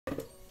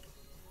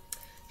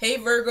Hey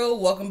Virgo,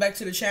 welcome back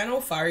to the channel,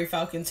 Fiery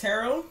Falcon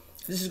Tarot.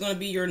 This is going to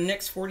be your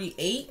next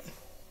 48.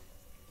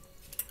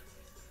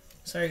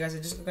 Sorry guys, I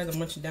just got to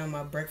munching down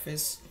my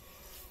breakfast.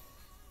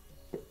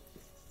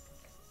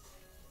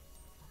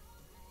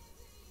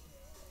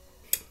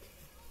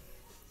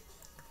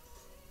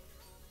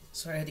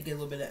 Sorry, I had to get a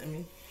little bit of that in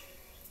me.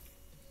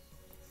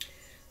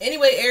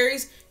 Anyway,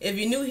 Aries, if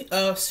you're new,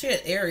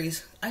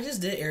 Aries. I just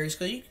did Aries,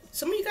 because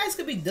some of you guys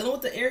could be dealing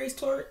with the Aries,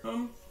 Taurus.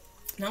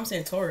 Now I'm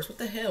saying Taurus, what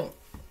the hell?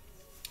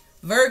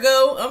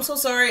 Virgo, I'm so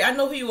sorry. I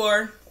know who you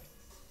are.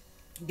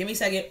 Give me a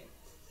second.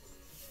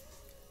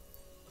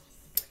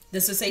 The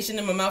sensation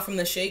in my mouth from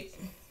the shake.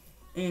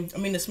 The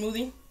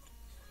smoothie.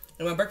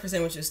 And my breakfast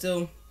sandwich is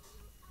still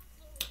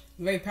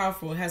very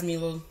powerful. It has me a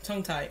little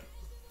tongue-tied.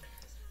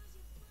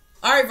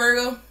 Alright,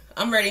 Virgo.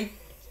 I'm ready.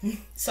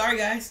 Sorry,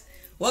 guys.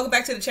 Welcome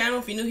back to the channel.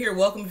 If you're new here,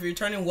 welcome. If you're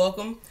returning,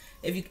 welcome.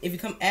 If you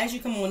come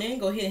on in,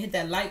 go ahead and hit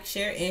that like,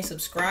 share, and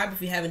subscribe.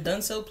 If you haven't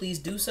done so, please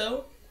do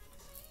so.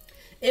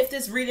 If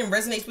this reading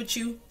resonates with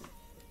you,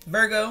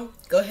 Virgo,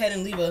 go ahead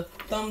and leave a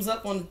thumbs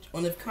up on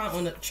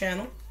the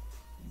channel.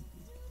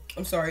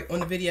 I'm sorry,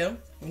 on the video.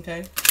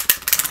 Okay.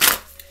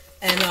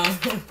 And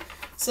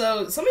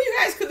so some of you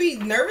guys could be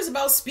nervous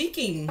about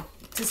speaking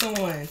to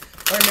someone,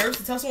 or nervous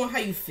to tell someone how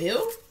you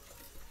feel.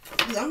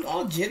 Because I'm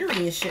all jittery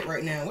and shit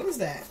right now. What is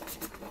that?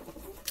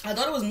 I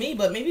thought it was me,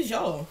 but maybe it's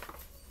y'all.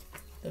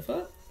 The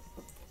fuck?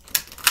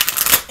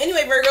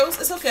 Anyway,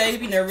 Virgos, it's okay to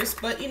be nervous,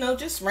 but, you know,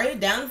 just write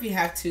it down if you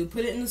have to.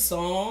 Put it in the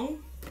song.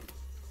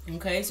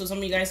 Okay, so some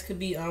of you guys could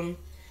be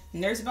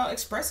nervous about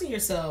expressing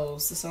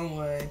yourselves to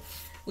someone.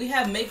 We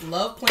have Make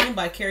Love Plan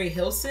by Carrie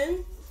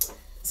Hilson.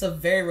 It's a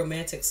very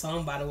romantic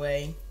song, by the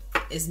way.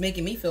 It's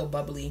making me feel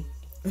bubbly.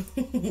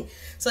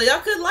 So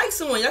y'all could like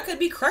someone. Y'all could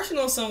be crushing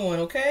on someone,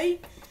 okay?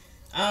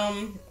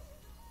 But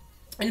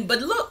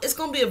look, it's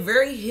going to be a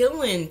very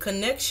healing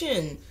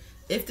connection.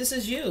 If this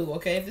is you,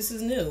 okay, if this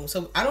is new.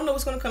 So I don't know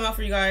what's going to come out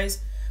for you guys.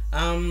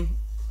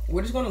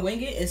 We're just going to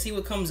wing it and see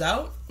what comes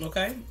out,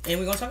 okay? And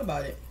we're going to talk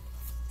about it.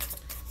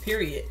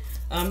 Period.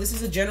 This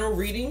is a general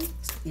reading.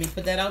 Let me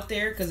put that out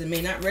there because it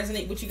may not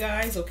resonate with you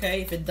guys,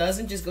 okay? If it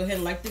doesn't, just go ahead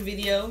and like the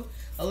video.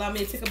 Allow me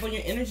to pick up on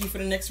your energy for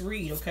the next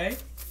read, okay?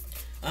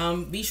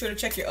 Be sure to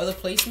check your other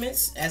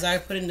placements as I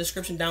put in the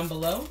description down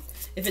below.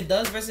 If it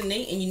does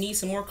resonate and you need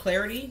some more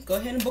clarity, go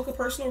ahead and book a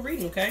personal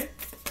reading, okay?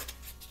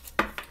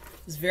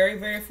 It's very,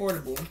 very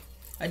affordable.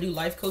 I do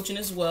life coaching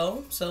as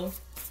well, so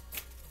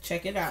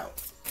check it out.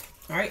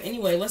 All right,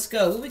 anyway, let's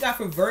go. What we got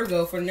for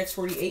Virgo for the next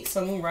 48,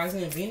 Sun, Moon,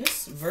 Rising, and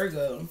Venus?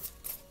 Virgo.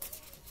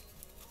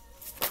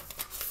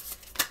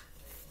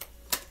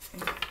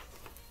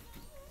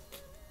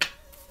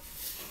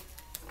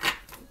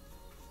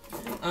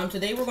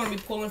 Today we're going to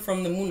be pulling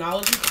from the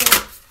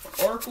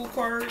Moonology Oracle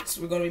cards.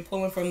 We're going to be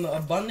pulling from the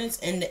Abundance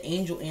and the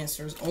Angel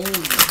Answers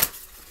only.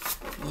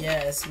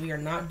 Yes, we are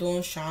not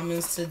doing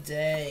shamans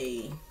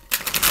today.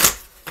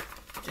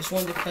 Just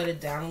wanted to cut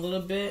it down a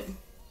little bit.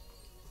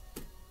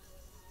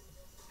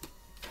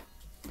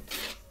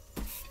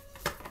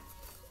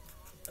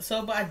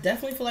 So, but I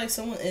definitely feel like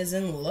someone is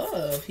in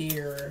love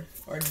here.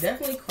 Or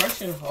definitely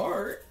crushing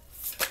hard.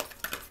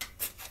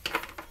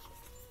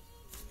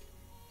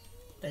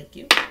 Thank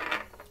you.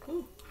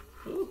 Ooh,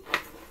 ooh.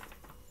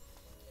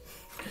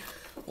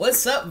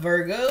 What's up,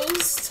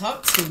 Virgos?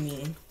 Talk to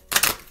me.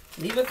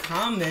 Leave a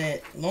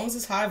comment. As long as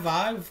it's high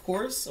vibe, of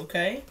course,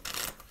 okay?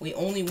 We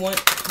only want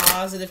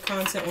positive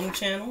content on the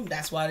channel.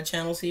 That's why the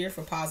channel's here,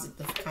 for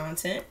positive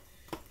content.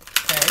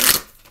 Okay?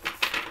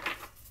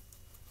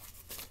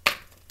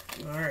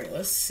 Alright,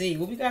 let's see.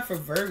 What we got for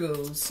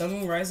Virgos? Sun,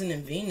 Moon, Rising,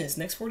 and Venus.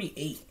 Next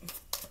 48.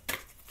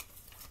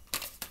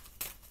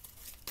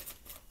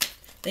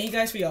 Thank you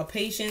guys for y'all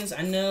patience.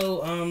 I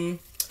know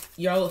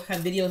y'all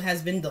video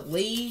has been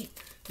delayed.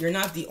 You're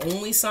not the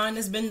only sign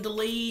that's been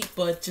delayed,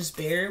 but just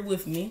bear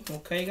with me.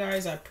 Okay,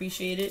 guys? I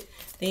appreciate it.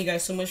 Thank you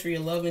guys so much for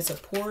your love and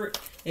support.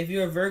 If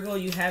you're a Virgo,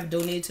 you have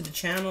donated to the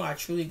channel. I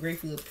truly,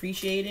 gratefully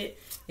appreciate it.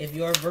 If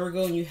you're a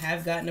Virgo and you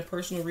have gotten a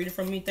personal reading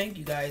from me, thank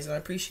you guys. I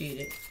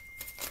appreciate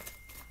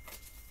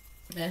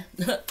it.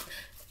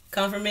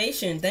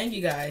 Confirmation. Thank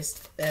you guys.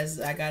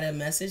 As I got a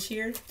message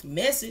here.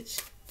 Message.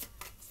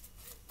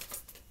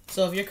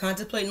 So if you're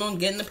contemplating on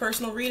getting a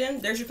personal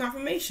reading, there's your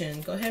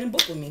confirmation. Go ahead and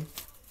book with me.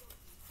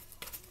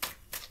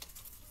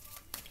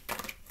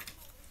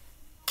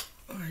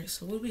 Alright,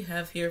 so what do we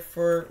have here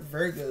for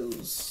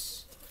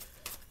Virgos?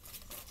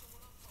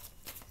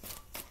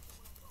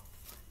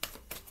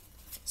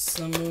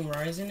 Sun, Moon,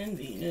 Rising, and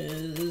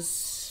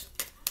Venus.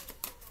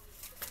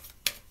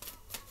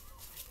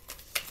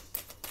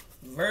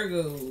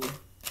 Virgo.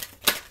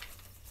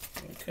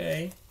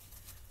 Okay.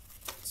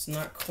 It's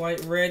not quite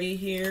ready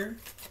here.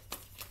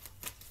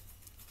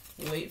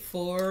 Wait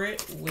for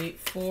it. Wait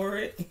for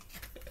it.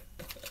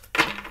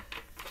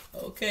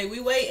 Okay, we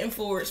waiting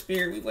for it,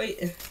 Spirit. We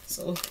waiting.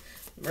 So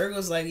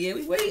Virgo's like, yeah,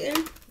 we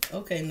waiting.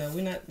 Okay, no,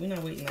 we're not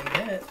waiting like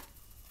that.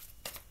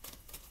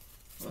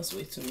 That's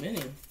way too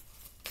many.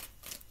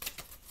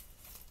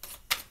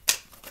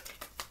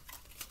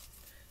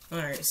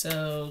 Alright,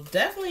 so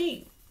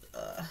definitely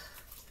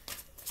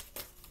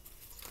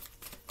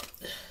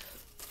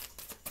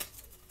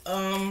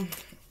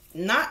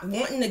not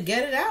wanting to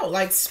get it out.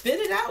 Like, spit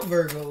it out,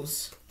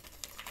 Virgos.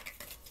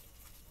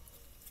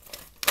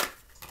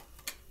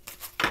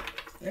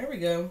 There we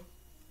go.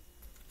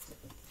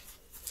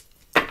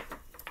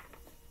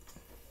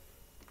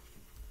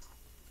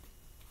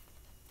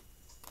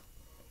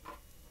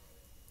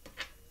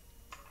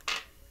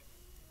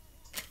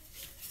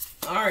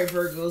 Alright,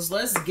 Virgos,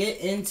 let's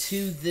get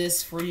into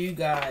this for you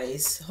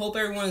guys. Hope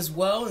everyone is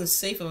well and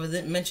safe. If I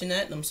didn't mention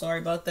that, I'm sorry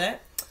about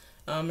that.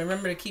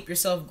 Remember to keep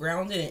yourself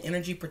grounded and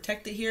energy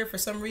protected here. For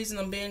some reason,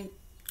 I'm being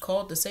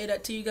called to say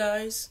that to you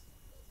guys.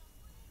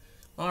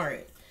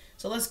 Alright,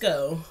 so let's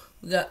go.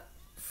 We got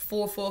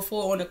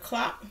 444 on the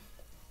clock.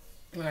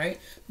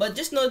 Alright, but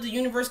just know the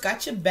universe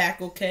got your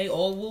back, okay?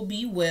 All will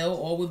be well,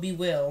 all will be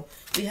well.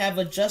 We have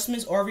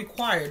adjustments are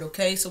required,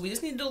 okay? So we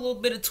just need to do a little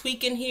bit of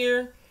tweaking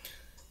here.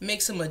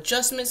 Make some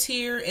adjustments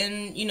here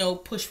and, you know,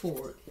 push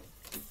forward.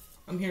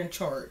 I'm here in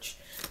charge.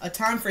 A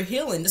time for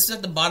healing. This is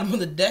at the bottom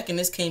of the deck and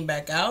this came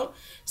back out.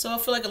 So I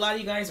feel like a lot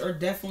of you guys are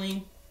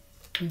definitely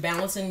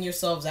balancing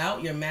yourselves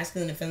out. Your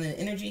masculine and feminine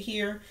energy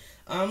here.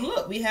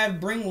 Look, we have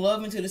bring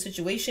love into the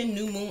situation.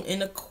 New moon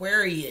in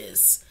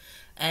Aquarius.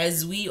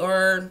 As we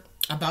are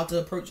about to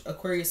approach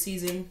Aquarius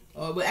season.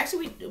 But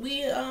actually,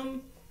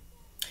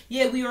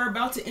 yeah, we are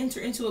about to enter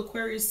into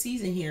Aquarius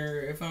season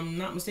here. If I'm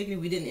not mistaken,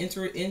 we didn't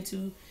enter it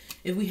into...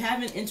 If we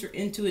haven't entered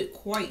into it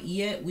quite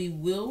yet, we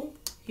will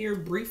here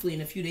briefly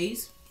in a few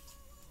days.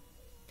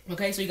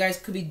 Okay, so you guys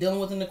could be dealing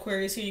with an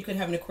Aquarius here. You could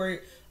have an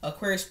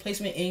Aquarius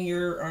placement in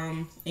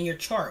your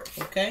chart.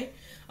 Okay,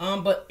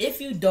 but if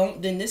you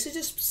don't, then this is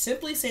just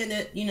simply saying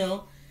that, you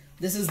know,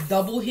 this is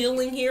double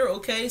healing here.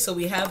 Okay, so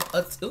we have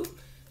a... Ooh,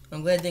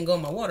 I'm glad it didn't go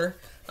in my water.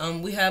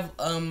 We have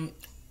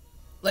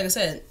like I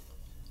said,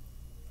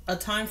 a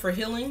time for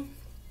healing,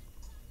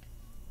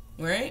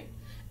 right?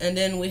 And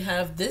then we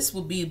have, this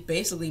will be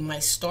basically my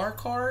star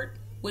card,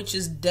 which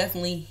is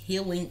definitely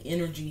healing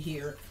energy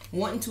here.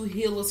 Wanting to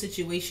heal a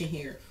situation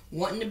here.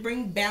 Wanting to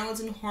bring balance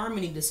and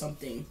harmony to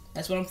something.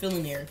 That's what I'm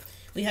feeling there.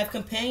 We have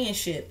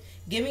companionship.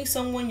 Giving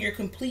someone your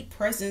complete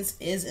presence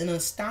is an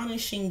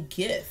astonishing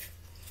gift.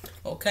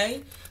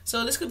 Okay?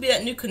 So this could be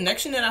that new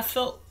connection that I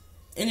felt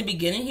in the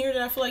beginning here,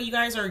 that I feel like you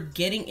guys are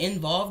getting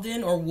involved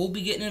in or will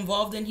be getting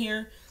involved in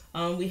here.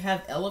 We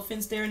have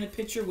elephants there in the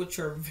picture, which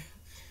are...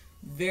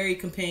 very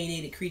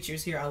companionated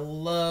creatures here. I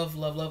love,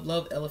 love, love,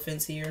 love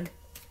elephants here.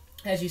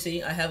 As you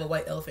see, I have a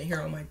white elephant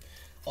here on my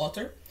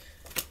altar.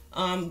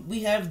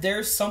 We have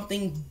there's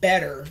something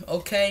better,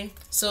 okay?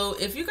 So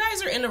if you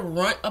guys are in a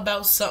rut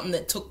about something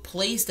that took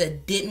place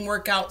that didn't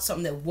work out,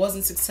 something that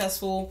wasn't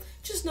successful,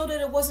 just know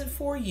that it wasn't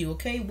for you,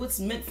 okay? What's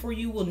meant for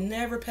you will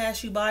never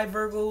pass you by,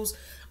 Virgos.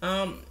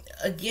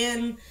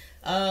 Again,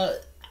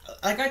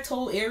 like I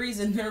told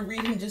Aries in their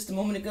reading just a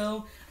moment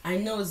ago, I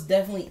know it's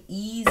definitely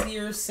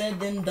easier said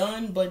than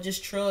done, but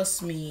just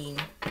trust me.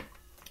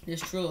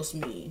 Just trust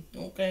me,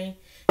 okay?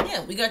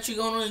 Yeah, we got you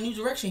going on a new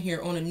direction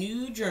here, on a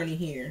new journey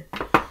here.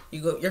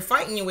 You're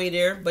fighting your way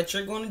there, but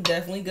you're going to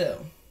definitely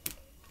go.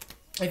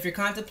 If you're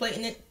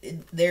contemplating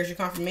it, there's your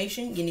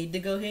confirmation. You need to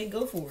go ahead and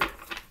go for it,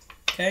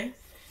 okay?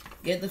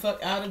 Get the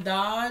fuck out of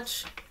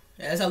Dodge.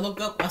 As I look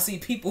up, I see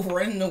people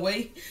running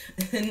away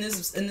in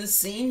this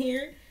scene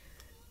here.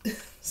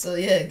 So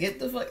yeah, get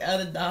the fuck out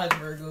of Dodge,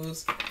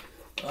 Virgos.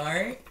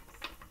 Alright.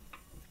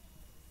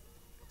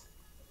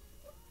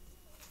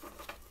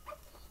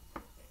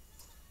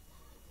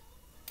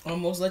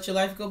 Almost let your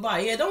life go by.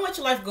 Yeah, don't let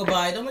your life go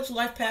by. Don't let your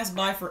life pass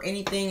by for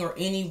anything or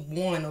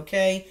anyone,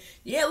 okay?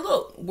 Yeah,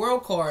 look,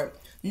 world card.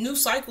 New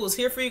cycle is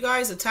here for you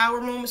guys, a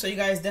tower moment. So you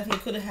guys definitely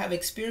could have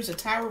experienced a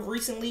tower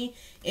recently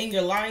in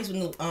your lives in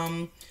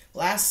the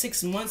last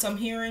 6 months, I'm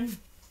hearing.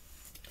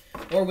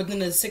 Or within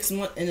the 6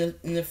 months,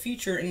 in the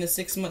future, in the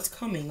 6 months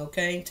coming,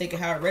 okay? Take it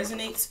how it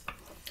resonates.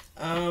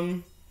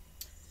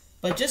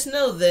 But just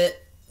know that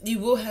you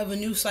will have a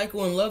new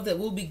cycle in love that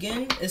will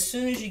begin as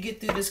soon as you get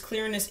through this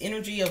clearing, this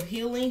energy of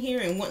healing here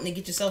and wanting to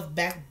get yourself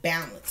back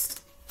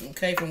balanced.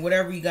 Okay, from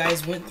whatever you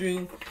guys went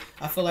through.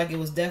 I feel like it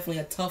was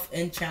definitely a tough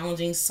and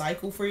challenging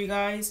cycle for you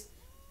guys.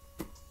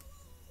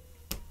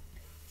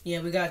 Yeah,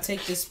 we gotta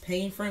take this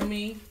pain from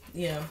me.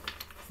 Yeah,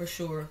 for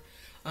sure.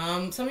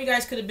 Some of you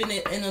guys could have been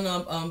in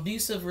an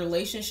abusive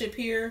relationship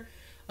here.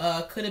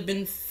 Could have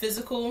been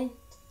physical,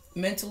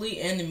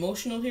 mentally, and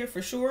emotional here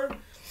for sure.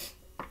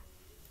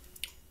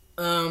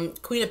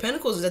 Queen of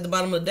Pentacles is at the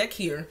bottom of the deck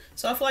here.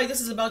 So I feel like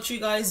this is about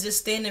you guys just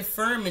standing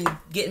firm and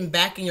getting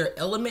back in your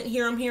element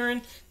here, I'm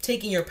hearing.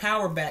 Taking your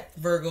power back,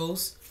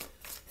 Virgos.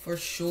 For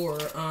sure.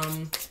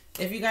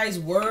 If you guys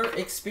were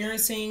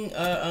experiencing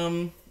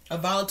a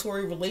violent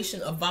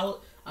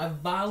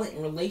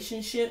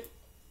relationship,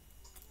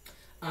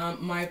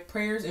 my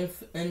prayers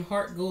and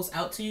heart goes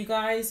out to you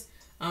guys.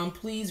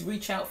 Please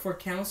reach out for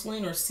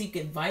counseling or seek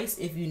advice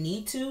if you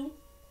need to.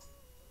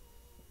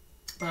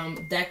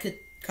 That could...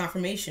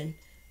 confirmation.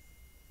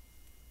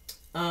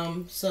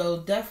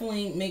 So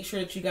definitely make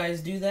sure that you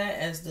guys do that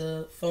as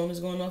the phone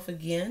is going off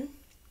again.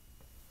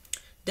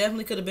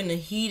 Definitely could have been a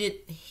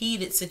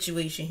heated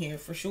situation here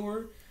for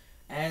sure.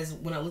 As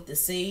when I lit the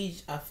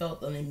sage, I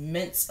felt an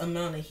immense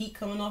amount of heat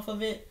coming off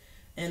of it,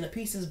 and the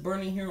piece is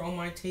burning here on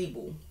my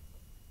table.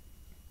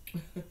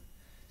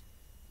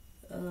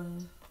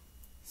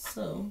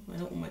 So I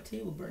don't want my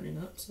table burning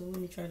up, so let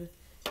me try to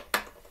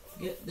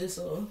get this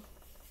off.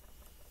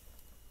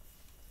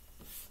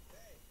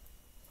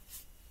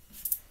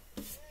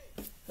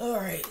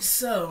 Alright,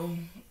 so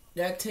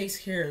that takes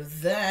care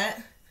of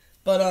that.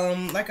 But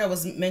like I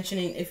was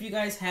mentioning, if you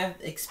guys have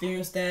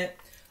experienced that,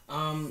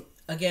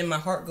 again, my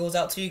heart goes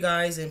out to you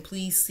guys, and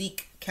please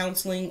seek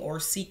counseling or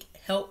seek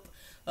help,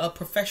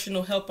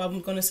 professional help,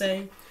 I'm going to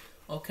say,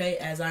 okay,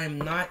 as I am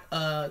not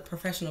a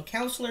professional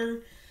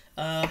counselor.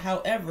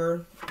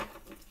 However,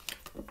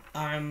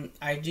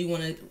 I do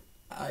want to,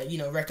 you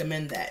know,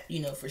 recommend that,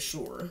 you know, for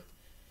sure.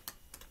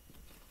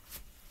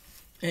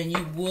 And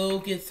you will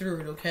get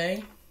through it,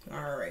 okay?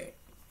 Alright.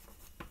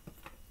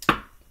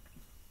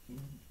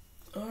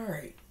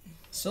 Alright.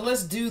 So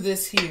let's do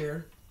this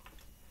here.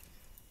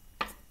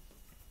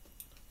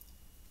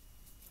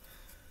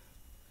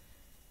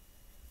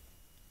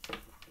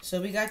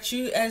 So we got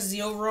you as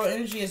the overall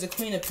energy as the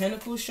Queen of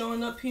Pentacles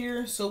showing up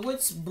here. So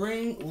let's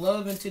bring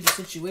love into the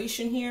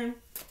situation here.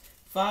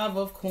 5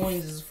 of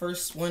Coins is the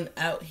first one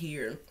out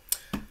here.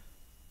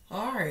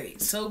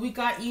 Alright, so we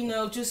got, you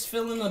know, just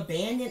feeling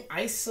abandoned,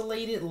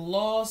 isolated,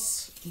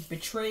 lost,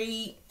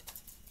 betrayed,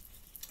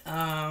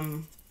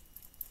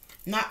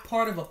 not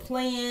part of a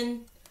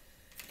plan,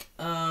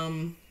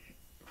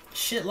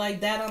 shit like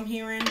that I'm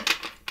hearing.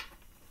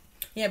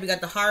 Yeah, we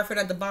got the Hierophant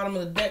at the bottom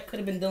of the deck. Could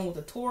have been dealing with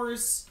the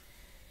Taurus.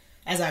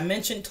 As I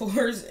mentioned,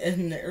 Taurus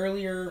in the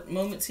earlier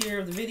moments here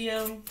of the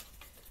video.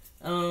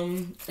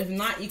 If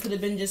not, you could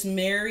have been just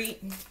married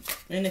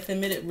in a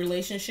committed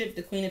relationship.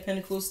 The Queen of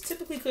Pentacles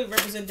typically could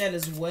represent that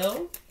as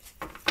well.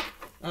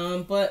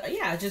 But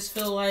yeah, I just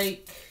feel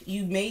like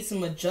you made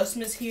some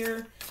adjustments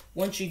here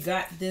once you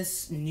got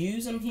this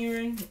news I'm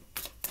hearing,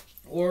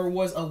 or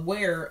was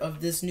aware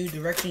of this new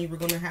direction you were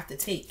going to have to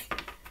take.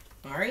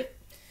 All right.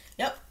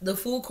 Yep, the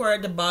Fool card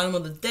at the bottom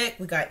of the deck.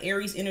 We got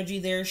Aries energy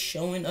there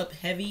showing up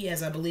heavy,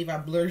 as I believe I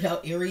blurred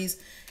out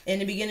Aries in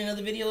the beginning of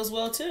the video as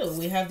well too.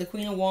 We have the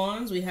Queen of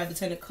Wands, we have the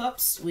Ten of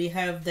Cups, we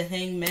have the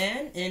Hanged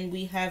Man, and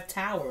we have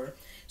Tower.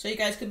 So you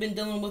guys could have been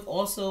dealing with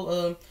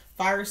also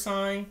fire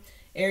sign,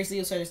 Aries,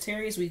 Leo,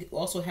 Sagittarius. We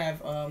also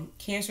have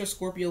Cancer,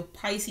 Scorpio,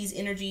 Pisces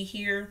energy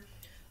here.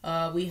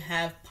 We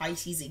have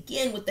Pisces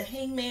again with the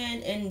Hanged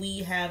Man, and we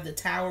have the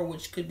Tower,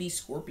 which could be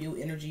Scorpio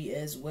energy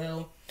as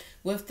well,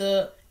 with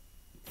the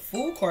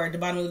Fool card at the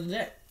bottom of the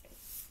deck.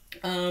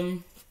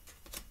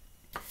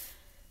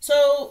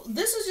 So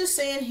this is just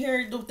saying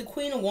here, with the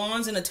Queen of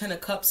Wands and the Ten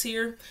of Cups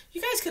here,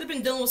 you guys could have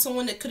been dealing with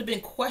someone that could have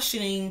been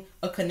questioning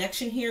a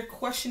connection here,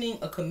 questioning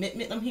a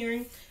commitment I'm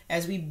hearing.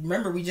 As we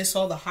remember, we just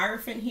saw the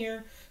Hierophant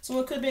here.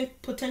 Someone could have been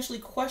potentially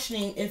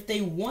questioning if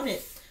they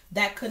wanted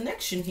that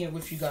connection here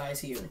with you guys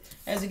here.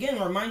 As again,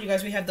 I remind you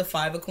guys, we have the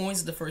 5 of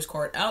Coins, the first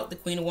card out, the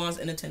Queen of Wands,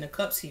 and the Ten of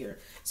Cups here.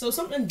 So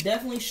something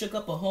definitely shook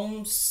up a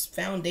home's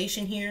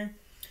foundation here.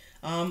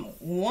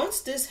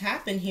 Once this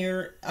happened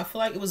here, I feel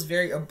like it was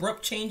very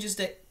abrupt changes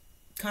that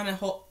kind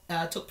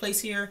of took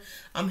place here.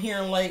 I'm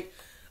hearing like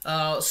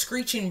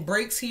screeching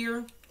brakes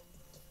here.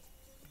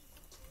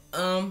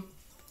 I'm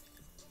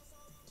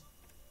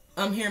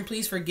hearing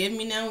Please Forgive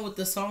Me Now with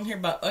the song here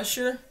by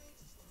Usher.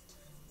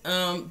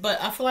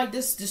 But I feel like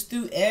this just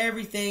threw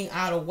everything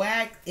out of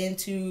whack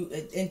into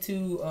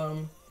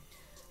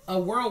a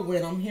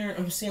whirlwind.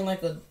 I'm seeing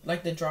like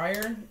the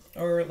dryer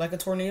or like a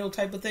tornado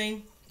type of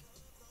thing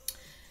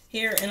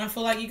here, and I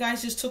feel like you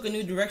guys just took a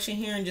new direction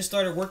here and just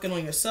started working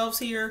on yourselves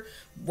here,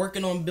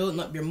 working on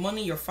building up your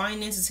money, your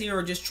finances here,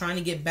 or just trying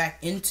to get back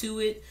into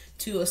it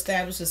to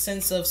establish a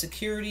sense of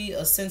security,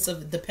 a sense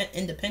of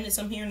independence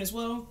I'm hearing as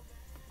well.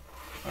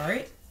 All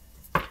right.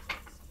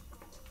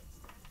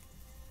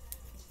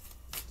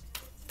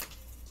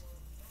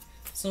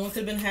 Someone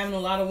could have been having a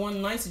lot of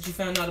one nights that you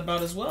found out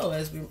about as well,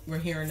 as we're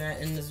hearing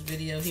that in this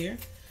video here.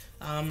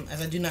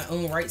 As I do not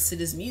own rights to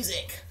this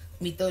music,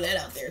 let me throw that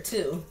out there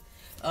too.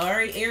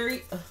 Alright,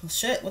 Aries. Oh,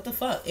 shit, what the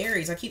fuck?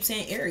 Aries. I keep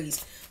saying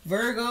Aries.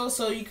 Virgo.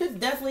 So you could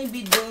definitely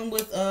be dealing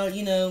with,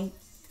 you know,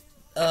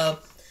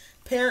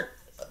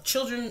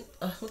 children.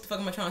 What the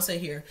fuck am I trying to say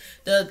here?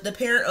 The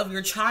parent of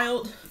your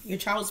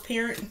child's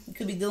parent. You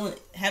could be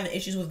having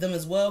issues with them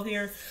as well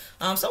here.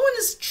 Someone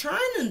is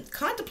trying to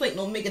contemplate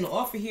on making an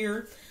offer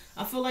here.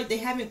 I feel like they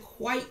haven't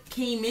quite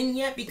came in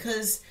yet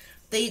because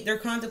they're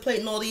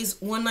contemplating all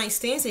these one-night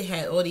stands they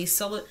had, all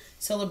these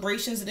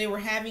celebrations that they were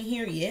having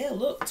here. Yeah,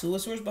 look, 2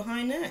 of Swords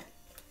behind that.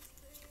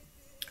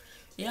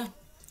 Yeah.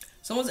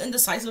 Someone's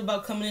indecisive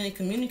about coming in and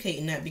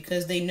communicating that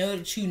because they know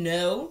that you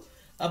know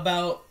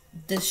about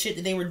the shit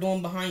that they were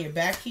doing behind your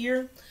back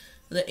here.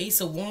 The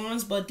Ace of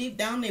Wands, but deep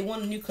down they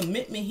want a new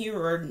commitment here,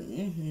 or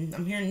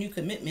I'm hearing new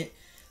commitment.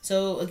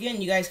 So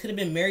again, you guys could have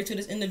been married to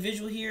this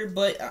individual here,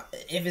 but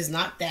if it's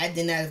not that,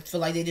 then I feel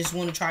like they just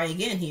want to try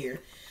again here.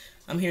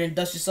 I'm hearing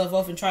Dust Yourself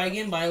Off and Try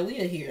Again by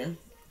Aaliyah here.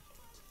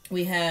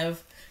 We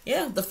have,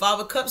 yeah, the 5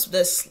 of Cups.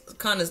 That's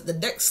kind of, the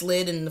deck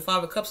slid, and the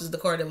 5 of Cups is the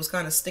card that was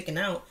kind of sticking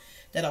out.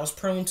 that I was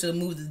prone to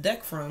move the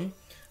deck from.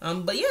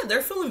 But yeah,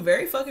 they're feeling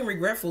very fucking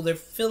regretful. They're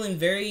feeling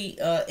very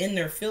in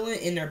their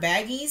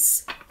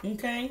baggies.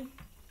 Okay.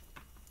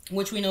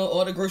 Which we know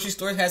all the grocery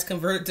stores has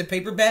converted to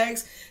paper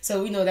bags.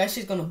 So we know that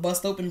shit's going to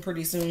bust open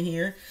pretty soon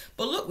here.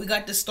 But look, we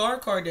got the star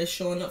card that's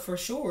showing up for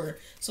sure.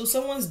 So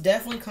someone's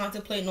definitely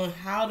contemplating on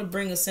how to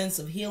bring a sense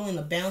of healing,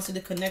 a balance to the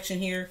connection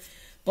here.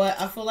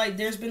 But I feel like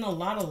there's been a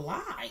lot of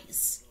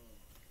lies.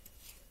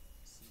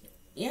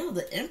 Yeah,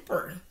 the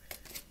Emperor.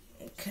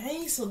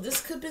 Okay, so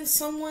this could have been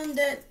someone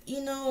that,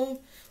 you know,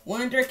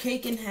 wanted their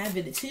cake and have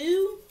it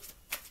too.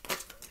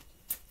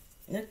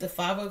 Look, the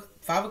Five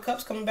of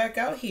Cups coming back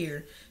out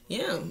here.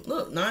 Yeah,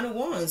 look, 9 of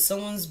Wands.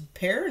 Someone's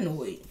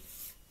paranoid.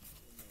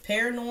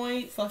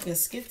 Paranoid, fucking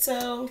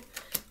schizo.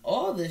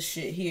 All this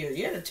shit here.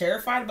 Yeah, they're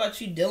terrified about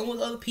you dealing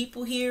with other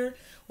people here.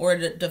 Or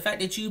the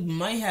fact that you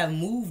might have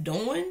moved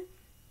on.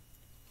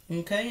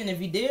 Okay, and if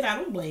you did, I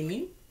don't blame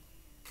you.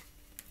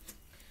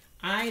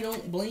 I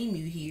don't blame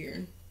you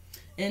here.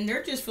 And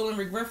they're just feeling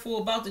regretful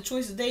about the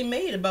choices they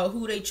made. About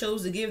who they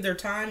chose to give their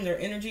time, their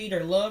energy,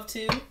 their love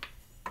to.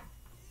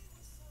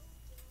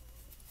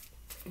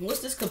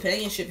 What's this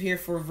companionship here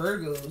for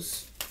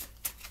Virgos?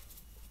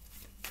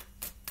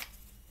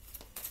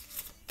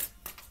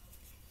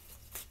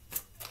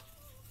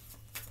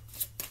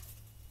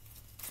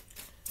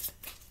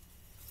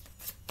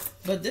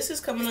 But this is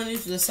coming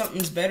underneath the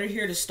something's better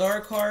here. The Star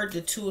card,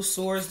 the Two of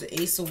Swords,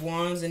 the Ace of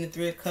Wands, and the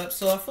Three of Cups.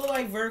 So I feel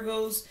like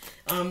Virgos,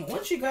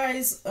 once you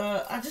guys,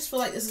 I just feel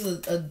like this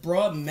is a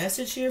broad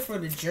message here for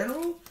the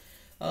general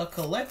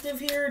collective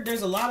here.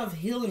 There's a lot of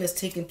healing that's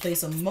taking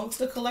place amongst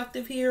the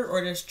collective here,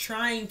 or that's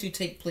trying to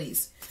take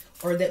place,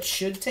 or that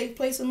should take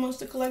place amongst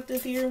the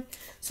collective here.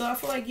 So I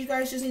feel like you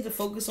guys just need to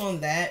focus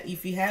on that.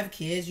 If you have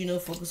kids, you know,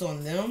 focus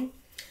on them.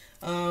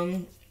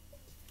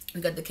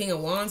 We got the King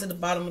of Wands at the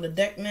bottom of the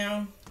deck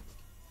now.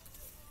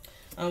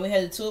 We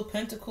had the Two of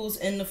Pentacles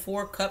and the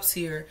Four of Cups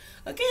here.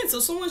 Again, so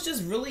someone's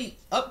just really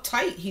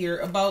uptight here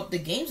about the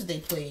games that they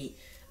played.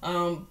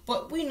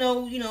 But we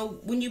know, you know,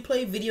 when you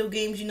play video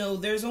games, you know,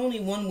 there's only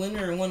one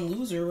winner and one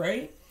loser,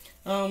 right?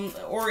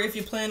 Or if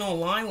you're playing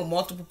online with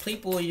multiple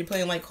people, or you're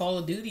playing like Call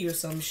of Duty or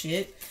some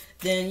shit,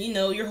 then, you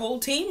know, your whole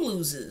team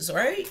loses,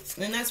 right?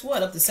 And that's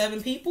what, up to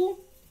 7 people?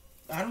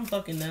 I don't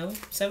fucking know.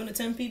 7 to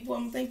 10 people,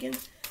 I'm thinking.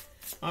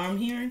 I'm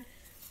hearing.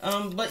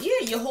 But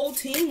yeah, your whole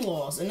team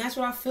lost. And that's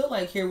what I feel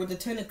like here with the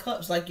 10 of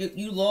Cups. Like,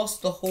 you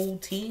lost the whole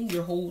team,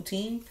 your whole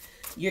team.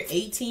 Your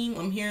A team,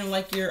 I'm hearing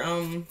like your,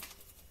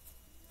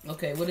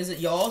 okay, what is it?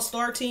 Your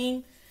all-star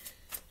team?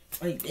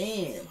 Like,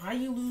 damn, how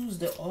you lose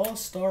the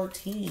all-star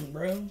team,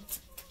 bro?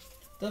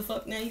 The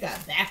fuck now? You got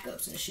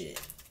backups and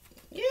shit.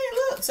 Yeah,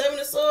 look, 7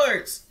 of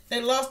Swords.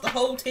 They lost the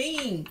whole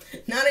team.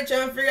 Now they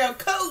trying to figure out,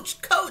 Coach,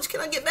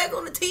 can I get back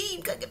on the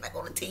team? Can I get back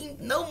on the team?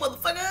 No,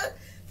 motherfucker.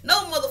 No,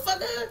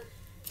 motherfucker.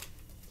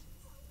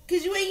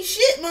 Because you ain't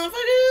shit,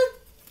 motherfucker.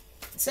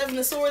 7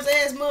 of Swords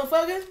ass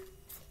motherfucker.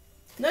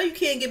 No, you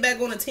can't get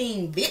back on the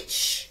team,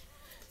 bitch.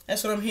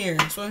 That's what I'm hearing.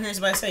 That's what I'm hearing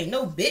somebody say.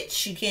 No,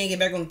 bitch, you can't get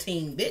back on the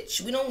team,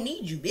 bitch. We don't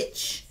need you,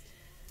 bitch.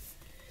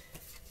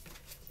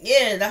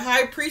 Yeah, the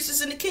High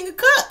Priestess and the King of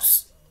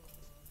Cups.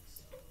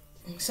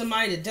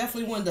 Somebody that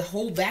definitely wanted to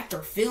hold back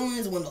their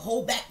feelings, wanted to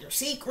hold back their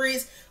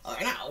secrets.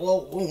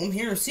 Well, I'm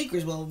hearing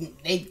secrets. Well,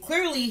 they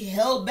clearly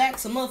held back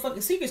some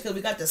motherfucking secrets because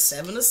we got the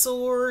 7 of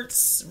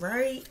Swords,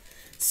 right?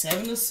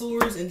 7 of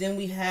Swords, and then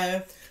we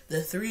have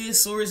the 3 of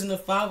Swords and the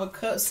 5 of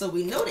Cups. So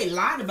we know they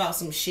lied about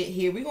some shit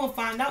here. We're gonna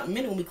find out in a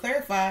minute when we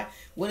clarify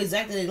what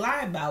exactly they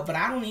lied about. But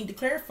I don't need to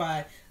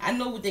clarify. I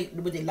know what they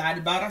lied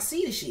about. I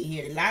see the shit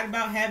here. They lied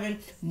about having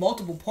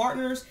multiple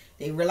partners.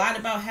 They lied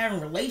about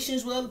having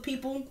relations with other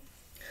people.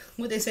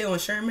 What they say on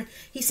Sherman?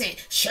 He said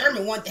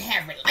Sherman wanted to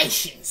have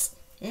relations.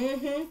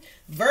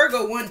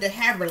 Virgo wanted to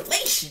have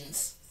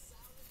relations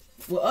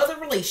with other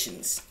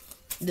relations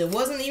that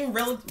wasn't even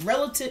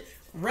relevant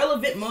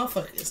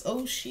motherfuckers.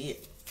 Oh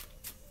shit.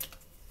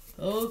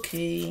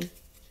 Okay.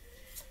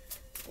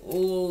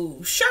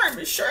 Oh,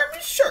 Sherman.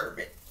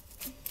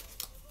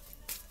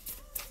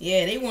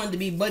 Yeah, they wanted to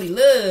be buddy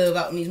love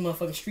out in these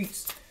motherfucking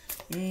streets.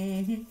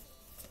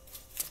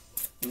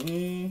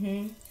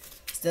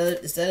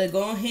 Instead of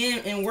going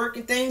ahead and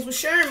working things with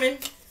Sherman,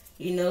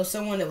 you know,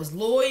 someone that was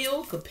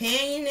loyal,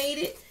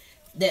 companionated,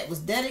 that was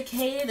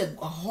dedicated,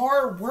 a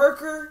hard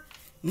worker,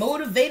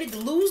 motivated to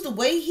lose the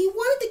weight. He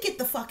wanted to get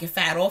the fucking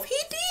fat off. He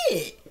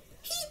did.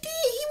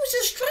 He was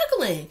just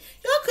struggling.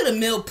 Y'all could have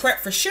meal prepped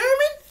for Sherman.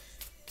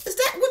 Is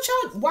that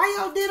what why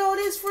y'all did all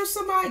this for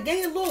somebody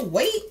gain a little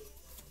weight,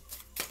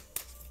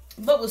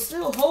 but was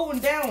still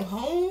holding down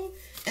home?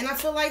 And I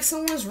feel like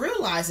someone's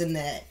realizing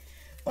that.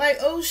 Like,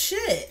 oh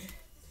shit.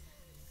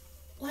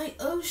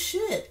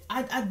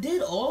 I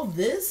did all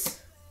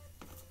this.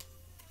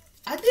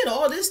 I did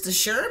all this to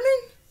Sherman?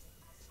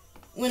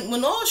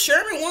 When all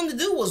Sherman wanted to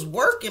do was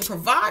work and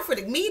provide for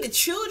me, the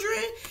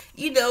children,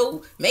 you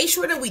know, make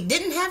sure that we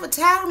didn't have a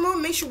tower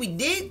moment, make sure we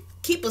did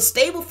keep a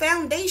stable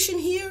foundation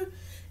here.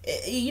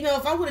 You know,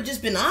 if I would have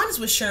just been honest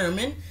with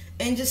Sherman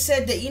and just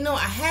said that, you know, I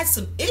had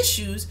some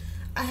issues,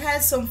 I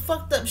had some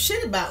fucked up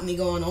shit about me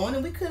going on,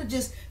 and we could have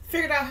just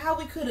figured out how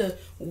we could have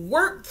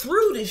worked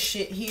through this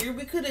shit here.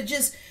 We could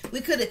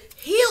have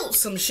healed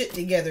some shit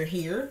together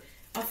here.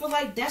 I feel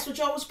like that's what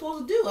y'all was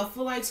supposed to do. I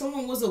feel like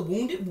someone was a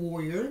wounded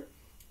warrior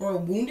or a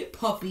wounded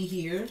puppy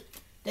here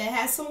that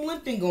has some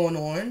limping going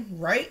on,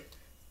 right?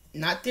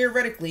 Not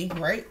theoretically,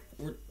 right?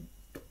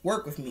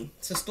 Work with me.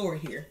 It's a story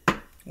here.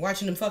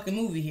 Watching the fucking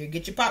movie here.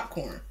 Get your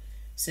popcorn.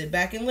 Sit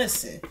back and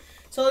listen.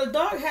 So the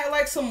dog had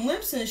like some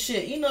limps and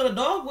shit. You know, the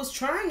dog was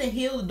trying to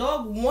heal. The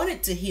dog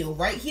wanted to heal,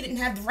 right? He didn't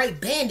have the right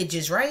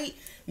bandages, right?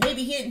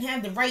 Maybe he didn't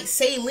have the right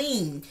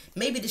saline.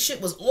 Maybe the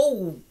shit was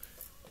old.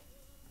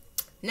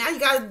 Now you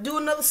gotta do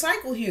another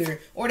cycle here.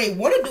 Or they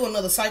want to do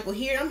another cycle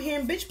here. I'm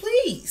hearing, bitch,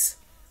 please.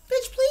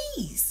 Bitch,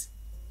 please.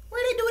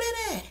 Where they do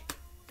that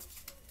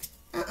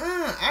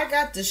at? I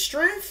got the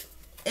strength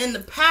and the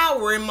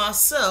power in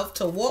myself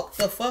to walk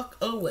the fuck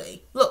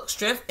away. Look,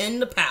 strength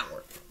and the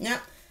power. Now,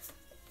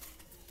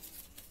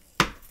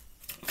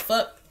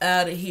 fuck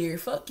out of here.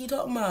 Fuck you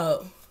talking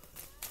about?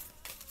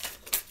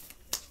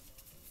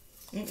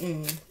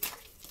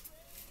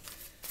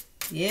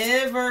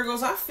 Yeah,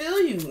 Virgos, I feel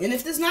you. And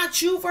if this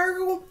not you,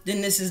 Virgo,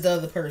 then this is the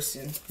other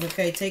person.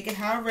 Okay, take it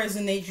how it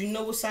resonates. You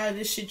know what side of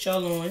this shit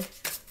y'all on.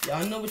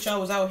 Y'all know what y'all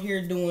was out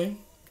here doing.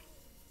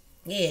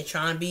 Yeah,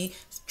 trying to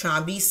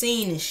be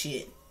seen and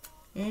shit.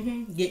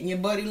 Getting your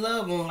buddy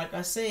love on, like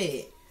I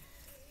said.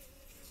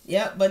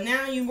 Yep, but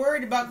now you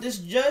worried about this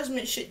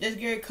judgment shit that's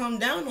gonna come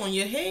down on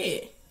your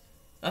head.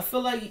 I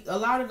feel like a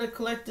lot of the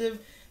collective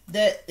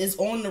that is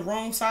on the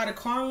wrong side of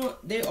karma,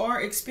 they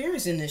are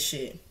experiencing this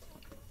shit.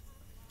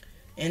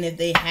 And if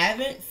they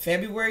haven't,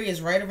 February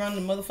is right around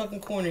the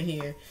motherfucking corner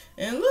here.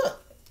 And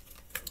look,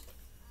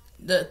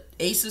 the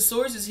Ace of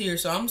Swords is here,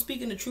 so I'm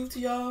speaking the truth to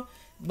y'all.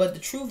 But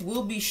the truth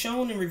will be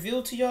shown and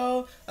revealed to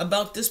y'all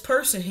about this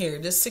person here.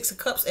 This Six of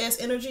Cups ass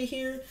energy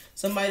here.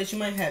 Somebody that you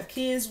might have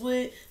kids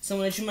with.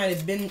 Someone that you might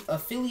have been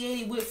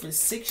affiliated with for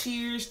 6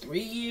 years, 3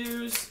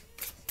 years.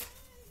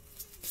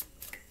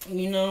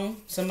 You know,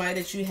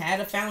 somebody that you had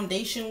a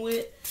foundation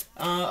with.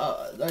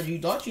 Or you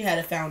thought you had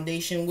a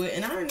foundation with.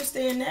 And I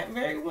understand that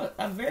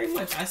very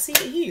much. I see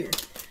it here.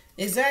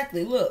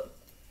 Exactly. Look.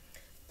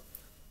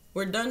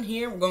 We're done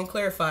here. We're going to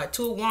clarify.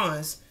 Two of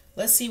Wands.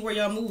 Let's see where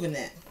y'all moving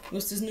at.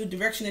 What's this new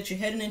direction that you're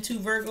heading into,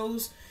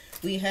 Virgos?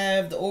 We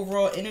have the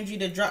overall energy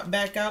to drop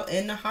back out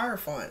and the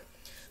Hierophant.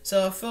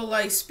 So I feel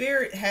like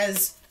Spirit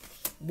has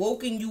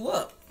woken you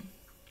up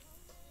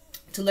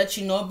to let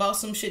you know about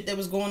some shit that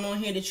was going on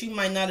here that you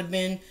might not have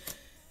been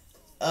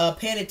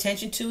paying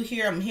attention to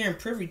here. I'm hearing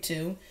privy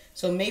to.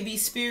 So maybe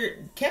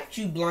Spirit kept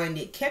you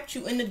blinded, kept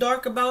you in the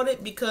dark about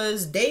it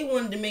because they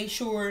wanted to make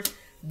sure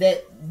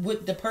that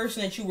with the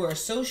person that you were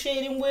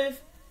associating with,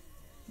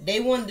 they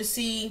wanted to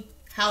see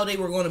how they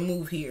were going to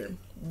move here.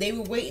 They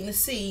were waiting to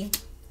see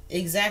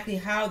exactly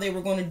how they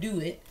were going to do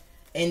it,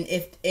 and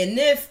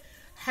if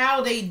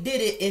how they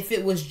did it, if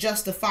it was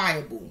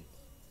justifiable.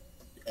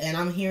 And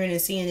I'm hearing and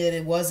seeing that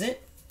it wasn't.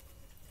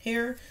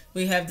 Here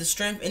we have the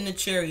Strength in the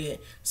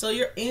Chariot. So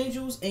your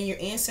angels and your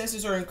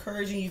ancestors are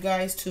encouraging you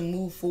guys to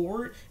move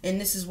forward,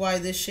 and this is why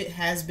this shit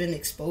has been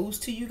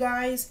exposed to you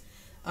guys.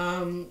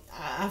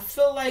 I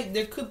feel like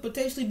there could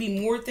potentially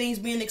be more things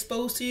being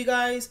exposed to you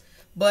guys,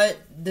 but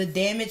the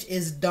damage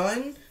is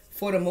done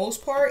for the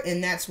most part,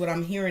 and that's what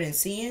I'm hearing and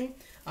seeing.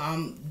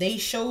 They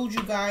showed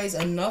you guys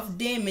enough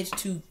damage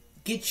to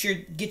get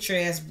your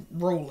ass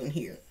rolling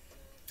here.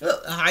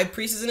 Look, a High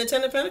Priestess and a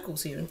Ten of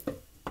Pentacles here.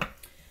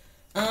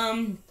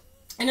 And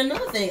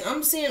another thing,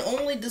 I'm seeing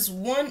only this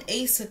one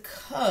Ace of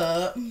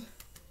Cups.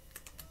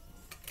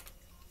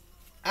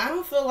 I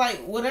don't feel like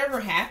whatever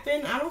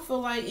happened, I don't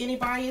feel like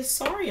anybody is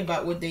sorry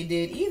about what they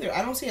did either.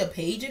 I don't see a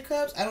Page of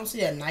Cups. I don't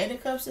see a Knight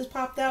of Cups that's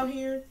popped out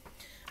here.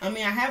 I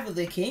mean, I have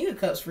the King of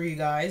Cups for you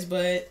guys,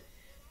 but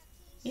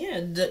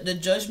yeah, the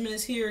Judgment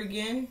is here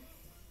again.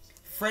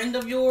 Friend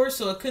of yours,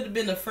 so it could have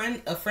been a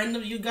friend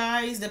of you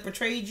guys that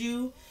betrayed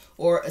you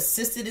or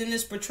assisted in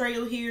this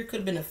betrayal here. Could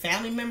have been a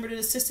family member that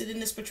assisted in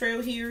this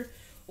betrayal here,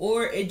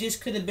 or it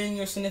just could have been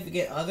your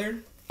significant other.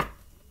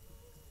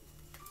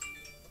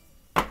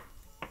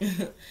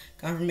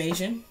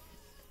 Confirmation.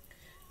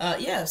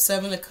 Yeah,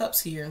 7 of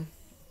Cups here.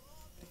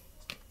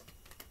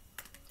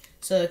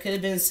 So it could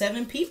have been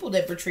 7 people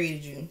that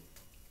betrayed you.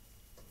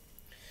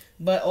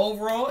 But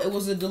overall, it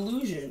was a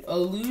delusion.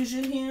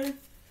 Illusion here.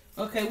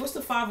 Okay, what's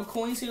the 5 of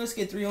Coins here? Let's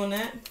get 3 on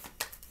that.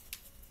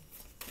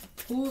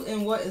 Who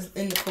and what is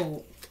in the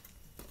code?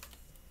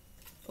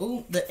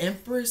 Oh, the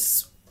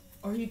Empress.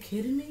 Are you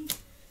kidding me?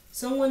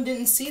 Someone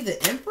didn't see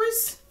the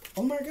Empress?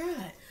 Oh my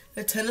God.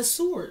 The 10 of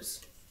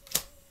Swords.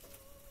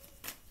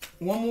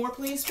 One more,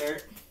 please,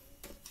 Spirit.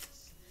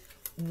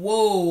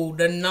 Whoa,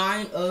 the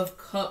 9 of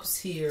Cups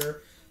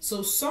here.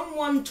 So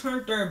someone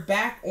turned their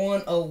back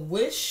on a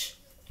wish.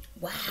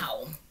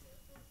 Wow.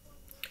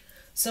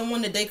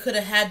 Someone that they could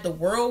have had the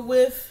world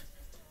with.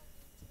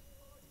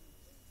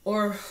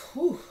 Or,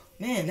 whew,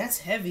 man, that's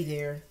heavy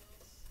there.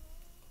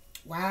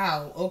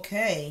 Wow,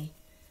 okay.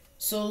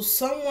 So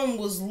someone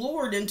was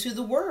lured into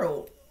the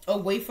world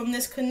away from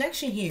this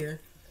connection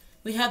here.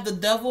 We have the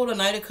Devil, the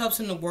Knight of Cups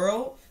in the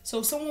World. So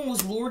if someone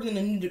was lured in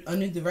a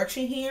new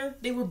direction here,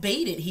 they were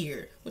baited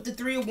here with the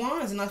Three of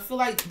Wands. And I feel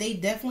like they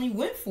definitely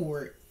went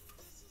for it.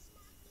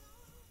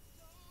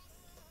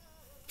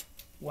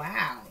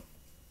 Wow.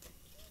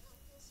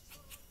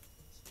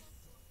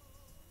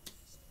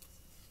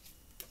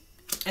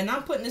 And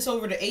I'm putting this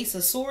over the Ace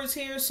of Swords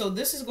here. So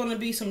this is going to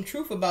be some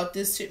truth about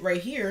this shit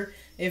right here.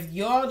 If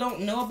y'all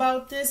don't know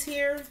about this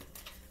here,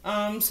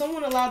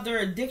 someone allowed their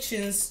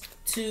addictions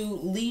to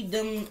lead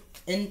them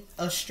in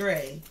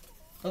astray.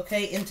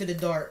 Okay, into the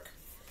dark.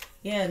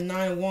 Yeah,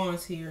 9 of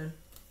Wands here.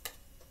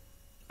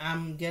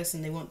 I'm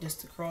guessing they want this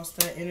to cross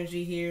that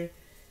energy here.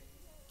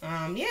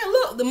 Yeah,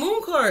 look, the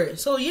Moon card.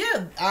 So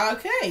yeah,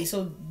 okay.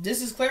 So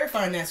this is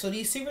clarifying that. So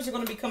these secrets are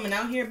going to be coming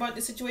out here about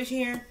the situation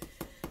here.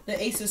 The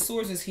Ace of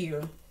Swords is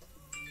here.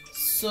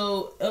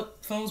 So,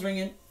 phone's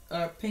ringing.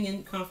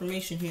 Pinging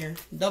confirmation here.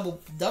 Double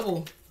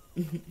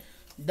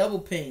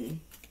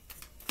ping.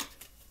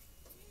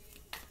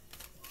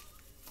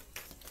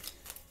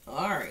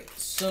 Alright,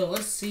 so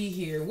let's see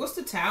here. What's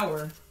the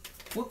Tower?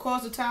 What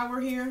caused the Tower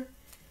here?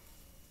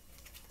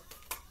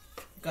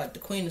 Got the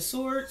Queen of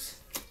Swords.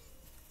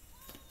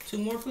 2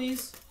 more,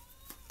 please.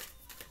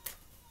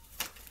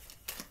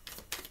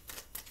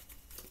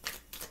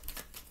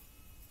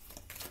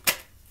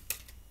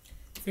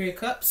 Three of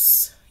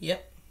Cups.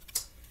 Yep.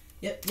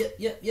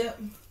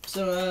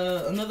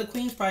 So another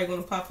Queen's probably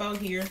going to pop out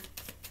here.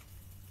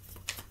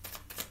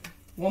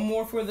 One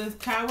more for the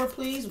Tower,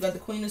 please. We got the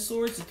Queen of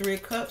Swords, the Three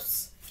of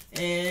Cups.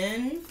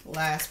 And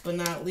last but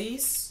not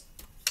least,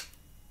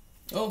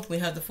 oh, we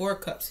have the Four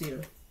of Cups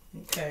here.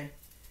 Okay.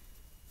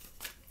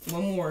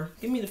 One more.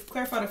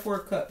 Clarify the Four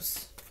of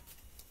Cups.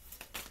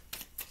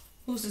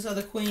 Who's this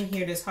other queen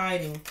here that's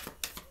hiding?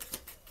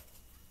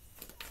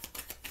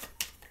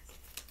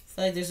 I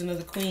feel like there's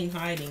another queen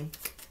hiding.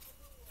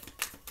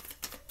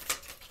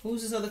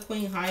 Who's this other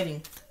queen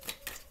hiding?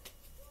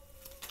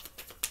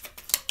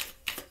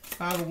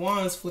 5 of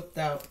Wands flipped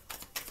out.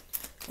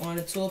 On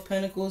the 2 of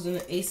Pentacles and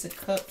the Ace of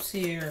Cups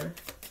here.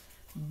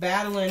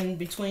 Battling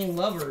between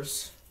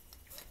lovers.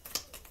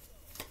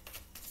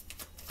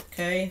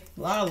 Okay,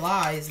 a lot of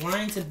lies.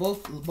 Lying to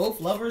both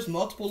lovers,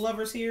 multiple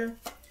lovers here.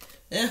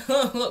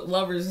 Look,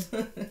 lovers.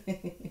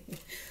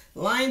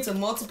 Lying to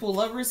multiple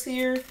lovers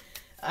here.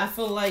 I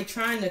feel like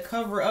trying to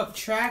cover up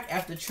track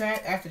after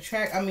track after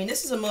track. I mean,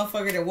 this is a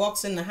motherfucker that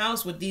walks in the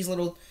house with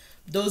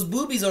those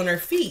boobies on their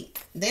feet.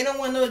 They don't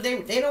want nobody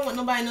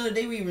to know that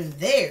they were even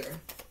there.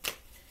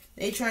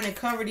 They trying to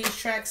cover these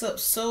tracks up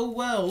so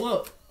well.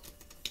 Look.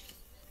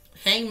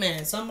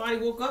 Hangman. Somebody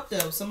woke up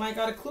though. Somebody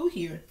got a clue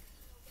here.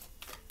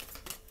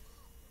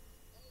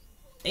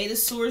 8 of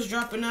Swords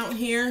dropping out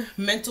here.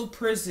 Mental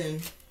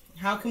prison.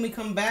 How can we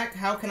come back?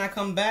 How can I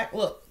come back?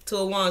 Look. 2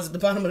 of Wands at the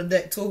bottom of the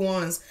deck. 2 of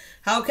Wands.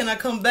 How can I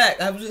come back?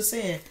 I was just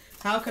saying.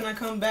 How can I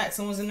come back?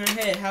 Someone's in their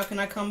head. How can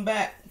I come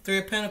back? 3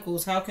 of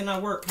Pentacles. How can I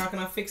work? How can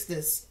I fix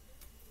this?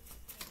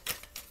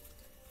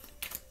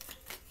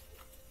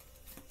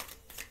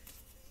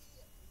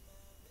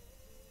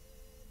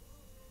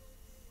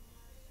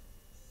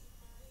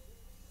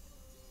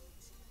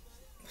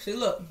 See,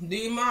 look, do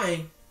you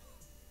mind?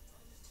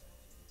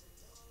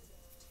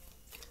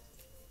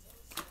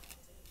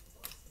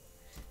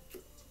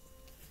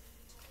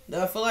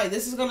 I feel like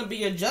this is going to be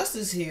your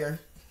justice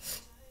here.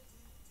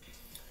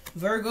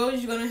 Virgo,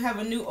 you're going to have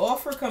a new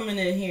offer coming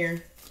in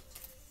here.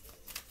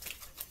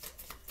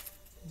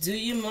 Do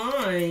you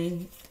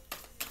mind?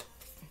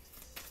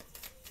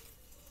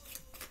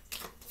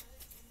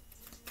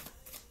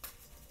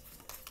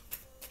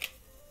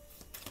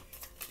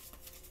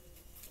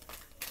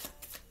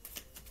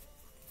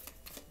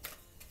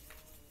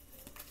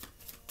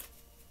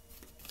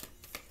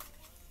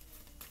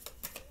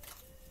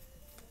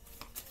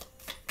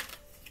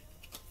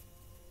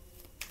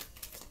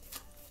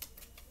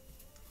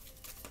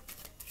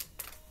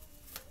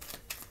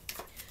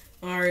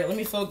 All right, let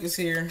me focus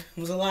here.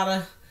 There was a lot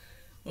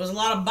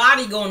of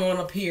body going on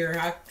up here.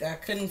 I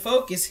couldn't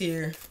focus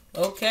here.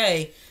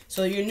 Okay,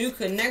 so your new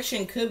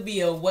connection could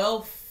be a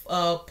well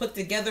put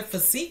together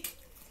physique.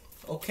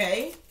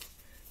 Okay,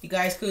 you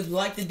guys could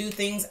like to do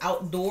things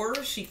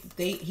outdoors.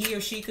 He or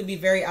she could be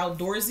very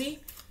outdoorsy.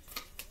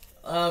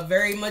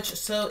 Very much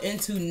so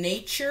into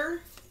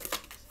nature.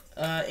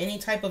 Any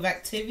type of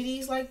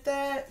activities like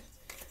that.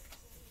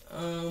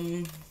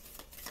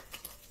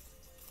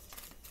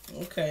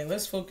 Okay,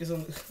 let's focus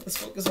on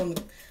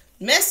the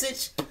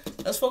message.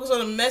 Let's focus on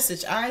the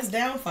message. Eyes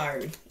down,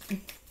 fiery.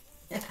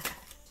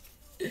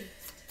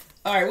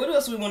 All right, what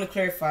else we want to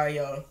clarify,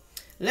 y'all?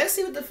 Let's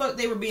see what the fuck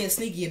they were being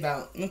sneaky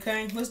about.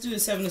 Okay, let's do the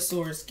 7 of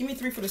Swords. Give me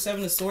 3 for the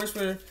 7 of Swords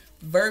for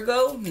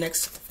Virgo.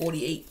 Next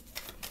 48.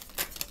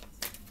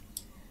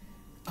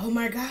 Oh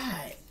my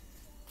God.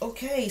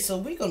 Okay, so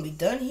we're gonna be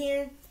done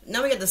here.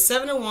 Now we got the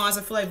 7 of Wands.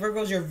 I feel like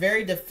Virgos, you're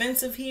very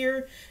defensive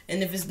here.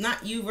 And if it's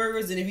not you,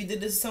 Virgos, and if you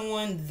did this to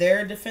someone,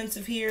 they're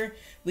defensive here.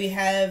 We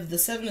have the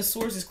 7 of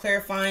Swords is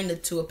clarifying the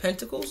 2 of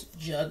Pentacles,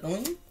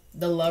 juggling.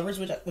 The Lovers,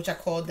 which I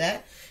called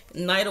that.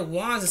 Knight of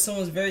Wands is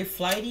someone's very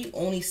flighty,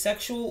 only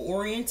sexual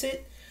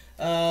oriented.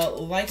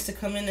 likes to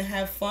come in and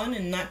have fun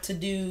and not to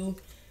do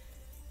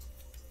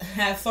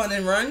have fun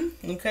and run.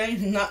 Okay,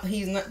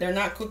 they're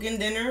not cooking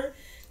dinner,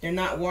 they're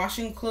not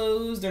washing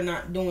clothes, they're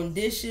not doing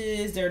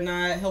dishes, they're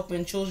not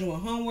helping children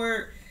with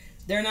homework,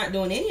 they're not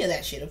doing any of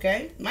that shit.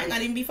 Okay, might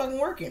not even be fucking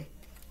working.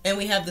 And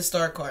we have the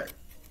Star card.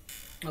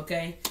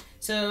 Okay,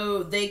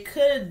 so they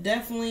could have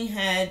definitely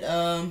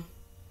had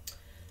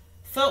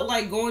felt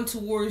like going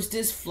towards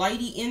this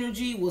flighty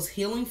energy was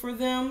healing for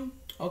them.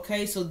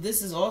 Okay, so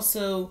this is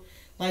also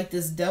like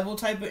this devil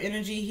type of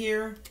energy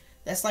here.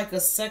 That's like a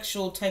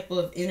sexual type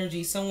of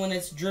energy. Someone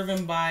that's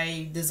driven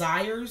by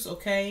desires,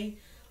 okay?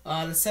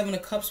 The Seven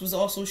of Cups was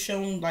also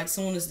shown like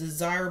someone is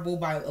desirable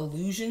by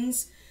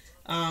illusions.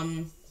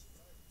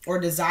 Or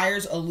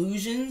desires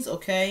illusions,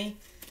 okay?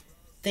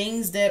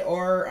 Things that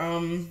are,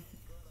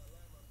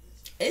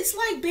 it's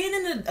like being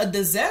in a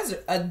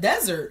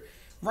desert,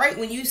 right?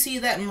 When you see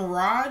that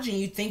mirage and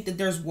you think that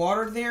there's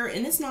water there,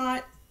 and it's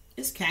not.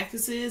 It's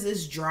cactuses,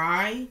 it's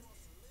dry.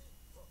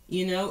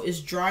 You know,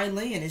 it's dry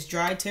land, it's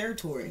dry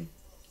territory.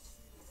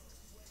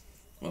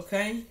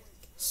 Okay,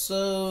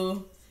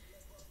 so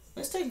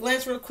let's take a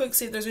glance real quick,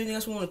 see if there's anything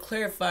else we want to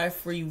clarify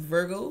for you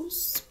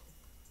Virgos.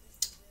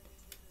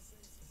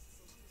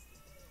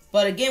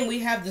 But again, we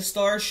have the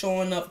star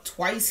showing up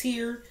twice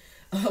here.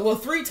 Well,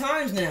 3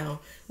 times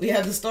now. We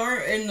have the star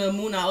in the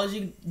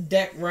Moonology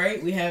deck,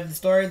 right? We have the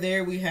star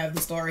there, we have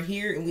the star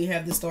here, and we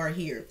have the star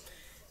here.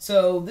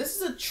 So this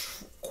is a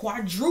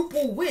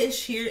quadruple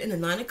wish here in the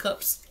Nine of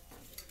Cups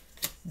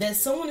that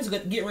someone is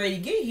going to get ready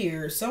to get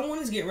here. Someone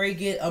is getting ready to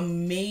get a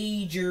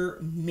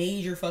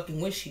major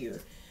fucking wish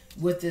here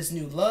with this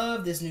new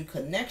love, this new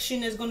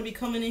connection that's going to be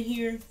coming in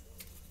here.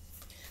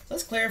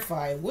 Let's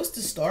clarify. What's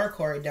the Star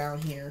card down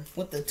here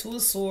with the Two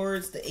of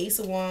Swords, the Ace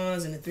of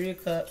Wands, and the Three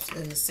of Cups,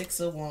 and the Six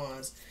of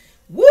Wands?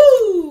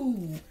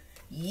 Woo!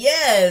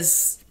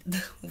 Yes!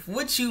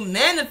 What you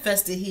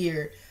manifested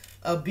here.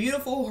 A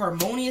beautiful,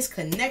 harmonious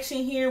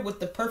connection here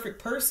with the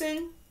perfect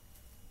person.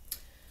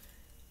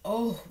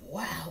 Oh,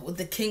 wow. With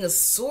the King of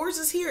Swords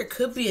is here. It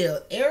could be an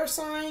air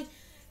sign.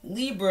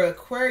 Libra,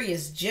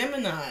 Aquarius,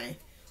 Gemini.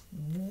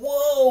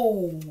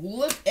 Whoa.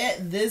 Look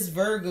at this,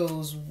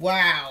 Virgos.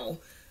 Wow.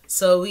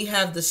 So we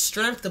have the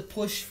strength to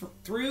push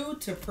through,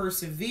 to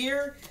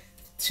persevere,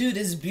 to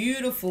this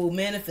beautiful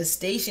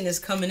manifestation that's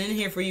coming in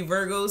here for you,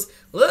 Virgos.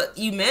 Look,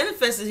 you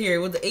manifested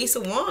here with the Ace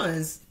of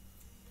Wands.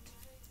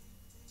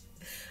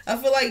 I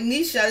feel like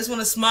Nisha, I just want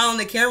to smile on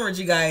the camera at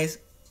you guys.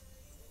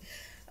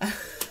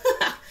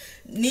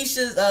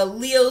 Nisha's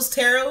Leo's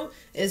Tarot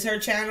is her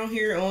channel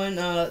here on,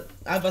 I was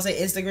about to say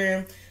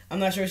Instagram. I'm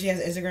not sure if she has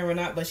Instagram or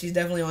not, but she's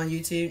definitely on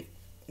YouTube.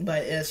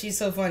 But she's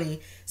so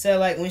funny. So,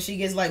 like, when she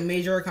gets, like,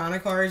 major arcana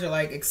cards or,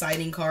 like,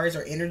 exciting cards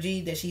or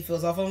energy that she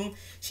feels off of them,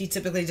 she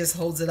typically just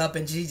holds it up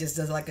and she just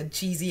does, like, a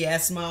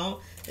cheesy-ass smile.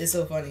 It's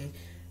so funny.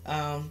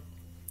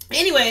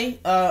 Anyway,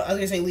 I was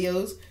going to say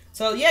Leo's.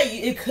 So, yeah,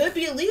 it could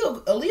be a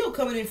Leo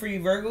coming in for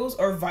you, Virgos,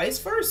 or vice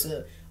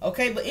versa.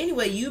 Okay, but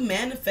anyway, you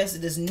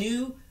manifested this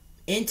new,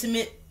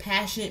 intimate,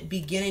 passionate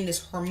beginning,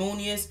 this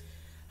harmonious,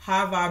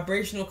 high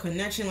vibrational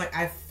connection. Like,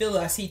 I feel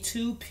it. I see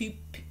two people.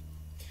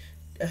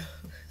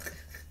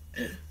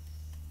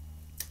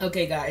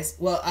 Okay, guys.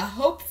 Well, I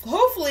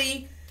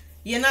hopefully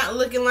you're not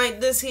looking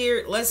like this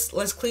here. Let's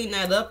clean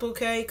that up,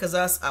 okay? Because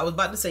I was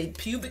about to say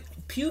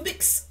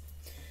pubic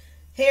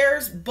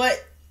hairs,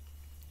 but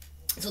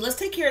so let's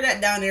take care of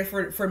that down there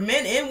for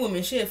men and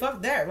women. Shit,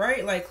 fuck that,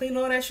 right? Like, clean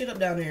all that shit up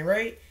down there,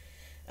 right?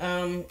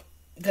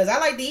 Because I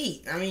like to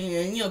eat. I mean,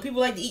 and, you know,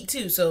 people like to eat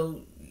too,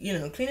 so, you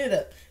know, clean it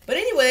up. But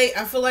anyway,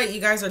 I feel like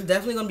you guys are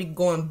definitely going to be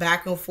going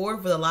back and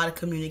forth with a lot of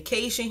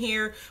communication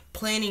here,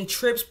 planning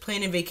trips,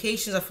 planning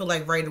vacations. I feel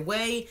like right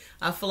away,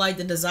 I feel like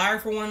the desire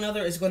for one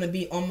another is going to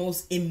be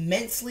almost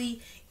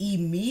immensely,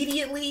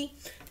 immediately,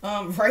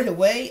 right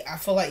away. I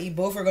feel like you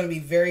both are going to be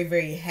very,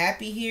 very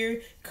happy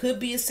here. Could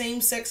be a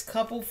same-sex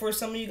couple for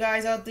some of you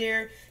guys out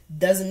there.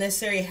 Doesn't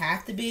necessarily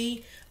have to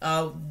be.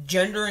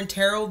 Gender in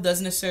tarot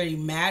doesn't necessarily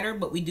matter,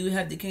 but we do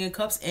have the King of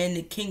Cups and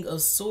the King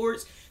of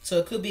Swords. So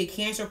it could be a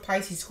Cancer,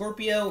 Pisces,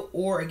 Scorpio,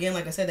 or again,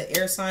 like I said, the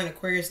air sign,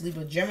 Aquarius,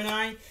 Libra,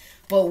 Gemini.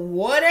 But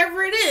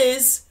whatever it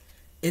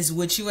is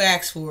what you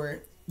asked for.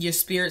 Your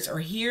spirits are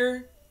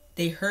here.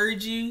 They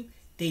heard you.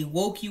 They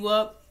woke you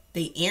up.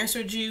 They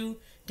answered you.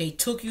 They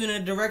took you in a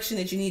direction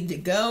that you needed to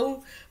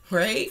go,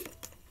 right?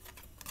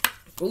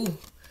 Ooh,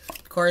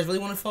 cars really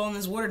want to fall in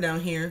this water down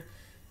here.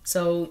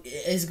 So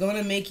it's going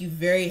to make you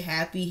very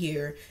happy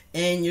here.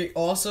 And you're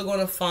also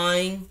going to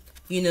find,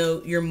 you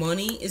know, your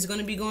money is going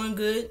to be going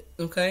good,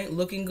 okay?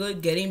 Looking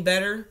good, getting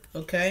better,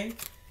 okay?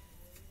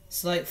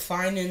 It's like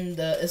finding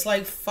it's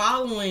like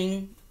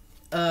following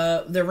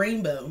the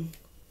rainbow,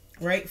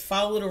 right?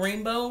 Follow the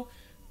rainbow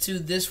to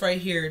this right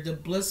here, the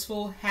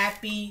blissful,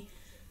 happy,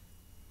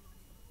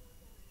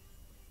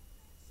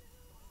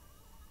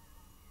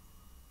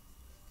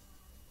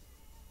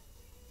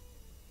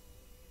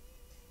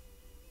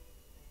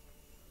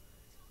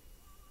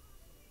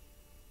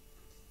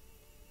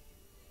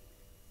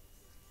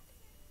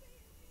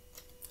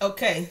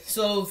 Okay,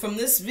 so from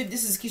this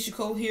this is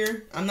Kishiko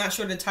here. I'm not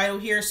sure the title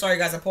here. Sorry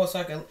guys, I paused so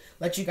I can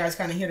let you guys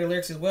kind of hear the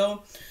lyrics as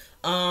well.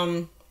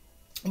 But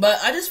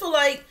I just feel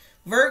like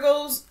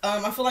Virgos,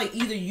 I feel like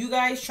either you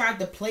guys tried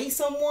to play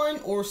someone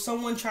or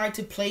someone tried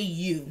to play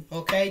you.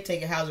 Okay,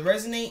 take it how it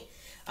resonate.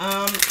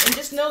 And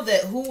just know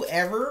that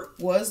whoever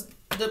was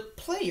the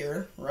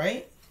player,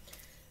 right?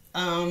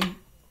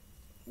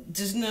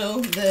 Just know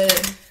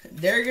that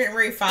they're getting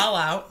ready to foul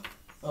out.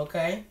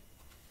 Okay,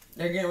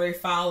 they're getting ready to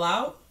foul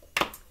out.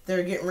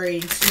 They're getting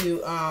ready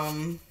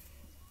to,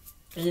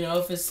 you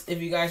know,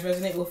 if you guys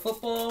resonate with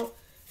football,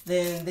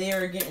 then they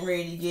are getting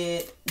ready to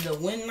get the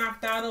wind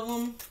knocked out of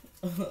them.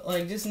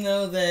 Like, just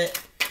know that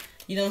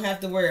you don't have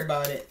to worry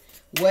about it.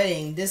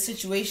 Wedding. This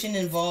situation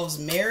involves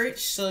marriage.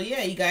 So,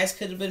 yeah, you guys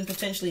could have been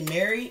potentially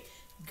married.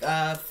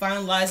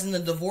 Finalizing the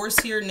divorce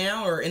here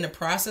now, or in the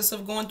process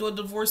of going through a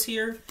divorce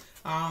here.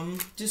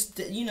 Just,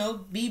 you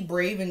know, be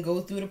brave and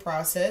go through the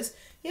process.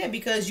 Yeah,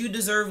 because you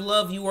deserve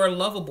love. You are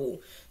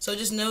lovable. So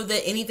just know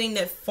that anything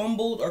that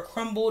fumbled or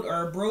crumbled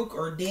or broke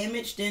or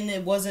damaged, then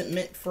it wasn't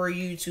meant for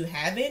you to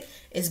have it.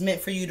 It's meant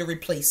for you to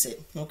replace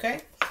it. Okay?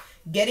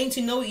 Getting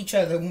to know each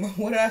other.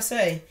 What did I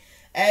say?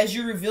 As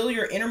you reveal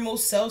your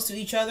innermost selves to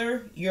each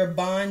other, your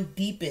bond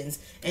deepens.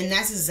 And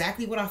that's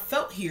exactly what I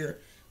felt here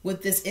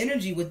with this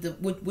energy, with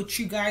what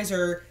you guys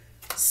are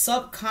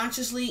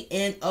subconsciously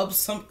and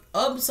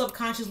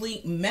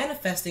subconsciously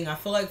manifesting. I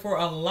feel like for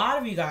a lot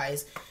of you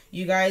guys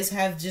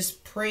have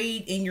just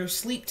prayed in your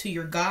sleep to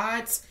your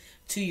gods,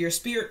 to your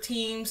spirit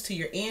teams, to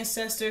your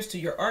ancestors, to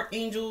your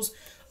archangels,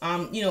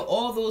 you know,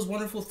 all those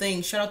wonderful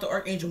things. Shout out to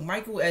Archangel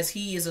Michael, as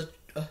he is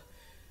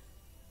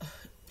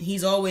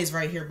he's always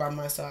right here by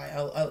my side.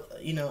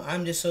 You know,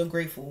 I'm just so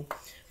grateful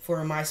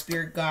for my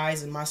spirit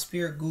guides and my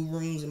spirit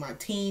gurus and my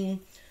team.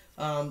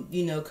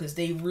 You know, because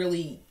they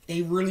really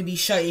be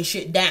shutting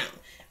shit down.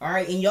 All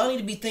right, and y'all need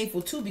to be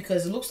thankful too,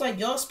 because it looks like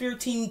y'all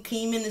spirit team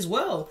came in as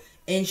well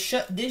and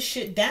shut this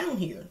shit down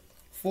here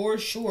for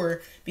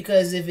sure.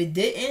 Because if it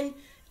didn't,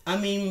 I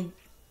mean,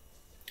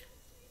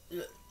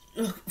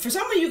 for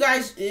some of you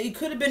guys, it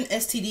could have been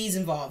STDs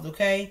involved.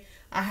 Okay,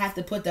 I have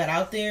to put that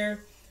out there.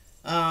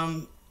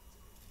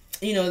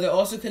 You know, there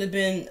also could have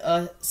been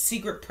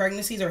secret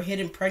pregnancies or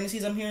hidden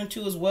pregnancies, I'm hearing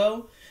too as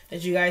well,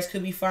 that you guys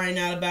could be finding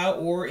out about.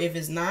 Or if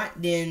it's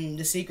not, then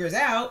the secret's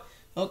out.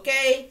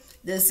 Okay,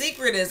 the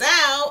secret is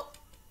out.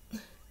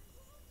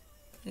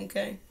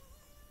 Okay, you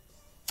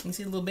can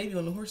see the little baby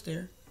on the horse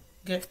there.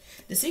 Okay,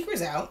 the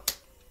secret's out.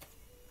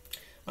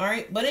 All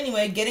right, but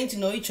anyway, getting to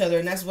know each other,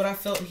 and that's what I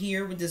felt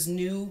here with this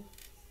new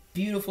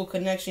beautiful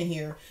connection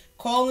here.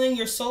 Calling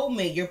your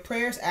soulmate. Your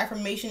prayers,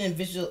 affirmation, and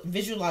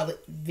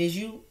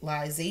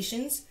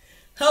visualizations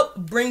help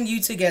bring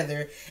you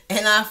together.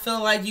 And I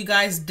feel like you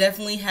guys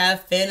definitely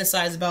have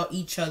fantasized about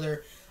each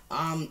other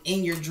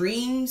in your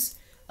dreams.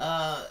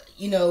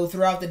 You know,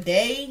 throughout the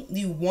day,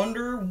 you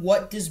wonder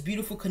what this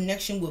beautiful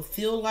connection would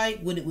feel like,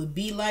 what it would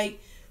be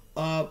like.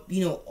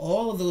 You know,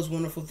 all of those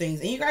wonderful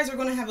things. And you guys are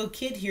going to have a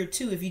kid here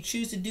too, if you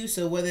choose to do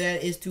so, whether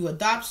that is through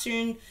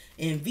adoption,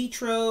 in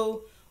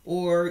vitro,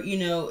 or, you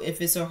know,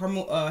 if it's a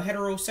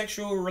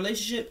heterosexual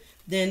relationship,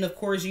 then of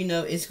course, you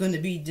know, it's going to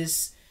be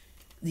just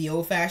the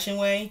old-fashioned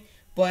way.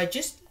 But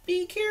just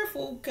be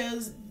careful,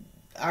 because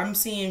I'm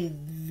seeing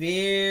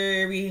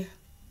very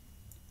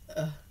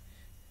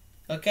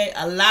okay,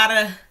 a lot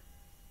of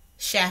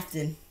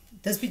shafting.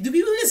 Do people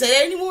even say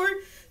that anymore?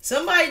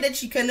 Somebody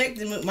that you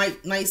connected with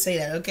might say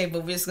that. Okay,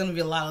 but there's going to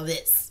be a lot of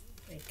this.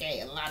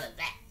 Okay, a lot of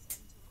that.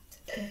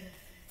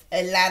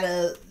 A lot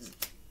of...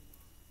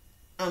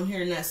 I'm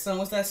hearing that song.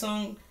 What's that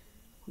song?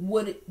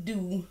 What it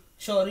do?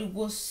 Shorty,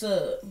 what's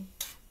up?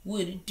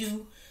 What it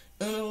do?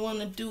 All I want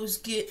to do is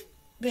get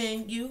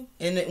bang you.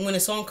 And when the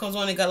song comes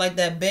on, it got like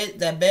that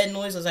bed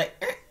noise. I was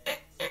like...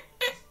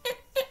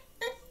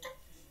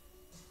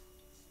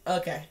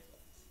 Okay.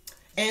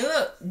 And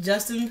look,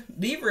 Justin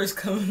Bieber is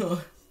coming on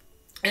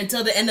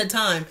until the end of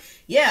time.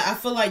 Yeah, I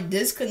feel like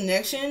this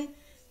connection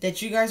that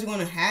you guys are going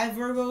to have,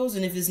 Virgos,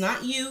 and if it's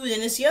not you,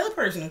 then it's the other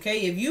person,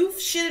 okay? If you've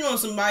shitted on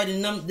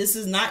somebody, then this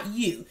is not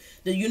you.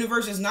 The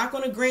universe is not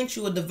going to grant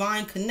you a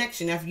divine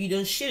connection after you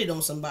done shitted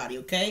on somebody,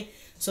 okay?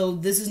 So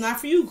this is not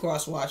for you,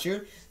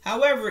 cross-watcher.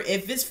 However,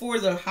 if it's for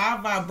the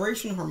high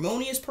vibration,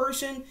 harmonious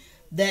person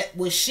that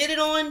was shitted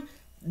on,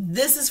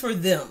 this is for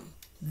them.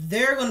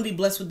 They're going to be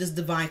blessed with this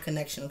divine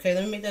connection, okay?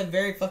 Let me make that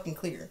very fucking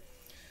clear.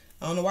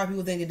 I don't know why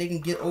people think that they can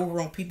get over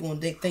on people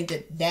and they think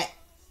that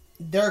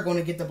they're going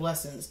to get the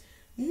blessings.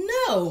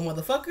 No,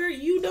 motherfucker,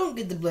 you don't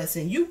get the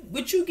blessing.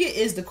 What you get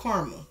is the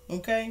karma,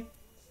 okay?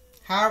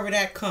 However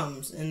that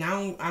comes, and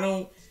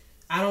I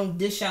don't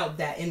dish out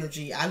that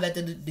energy. I let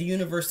the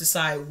universe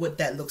decide what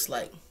that looks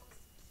like,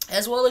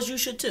 as well as you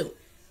should too.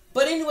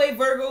 But anyway,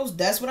 Virgos,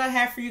 that's what I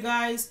have for you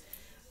guys.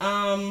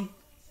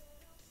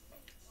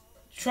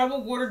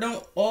 Troubled water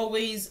don't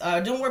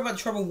worry about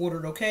troubled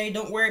water, okay?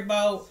 Don't worry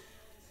about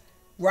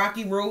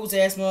rocky roads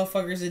ass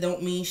motherfuckers that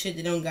don't mean shit,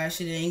 they don't got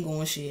shit, they ain't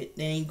going shit,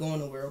 they ain't going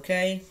nowhere,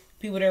 okay?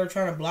 People that are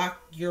trying to block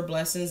your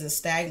blessings and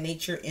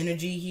stagnate your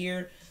energy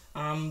here,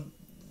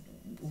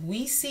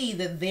 we see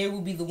that they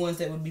will be the ones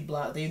that would be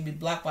blocked. They would be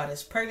blocked by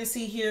this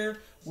pregnancy here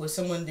with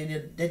someone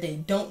that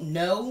they don't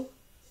know.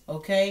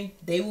 Okay,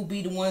 they will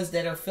be the ones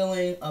that are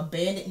feeling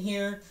abandoned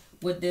here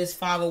with this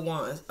Five of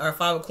Wands or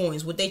Five of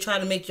Coins. What they try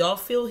to make y'all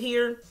feel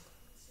here,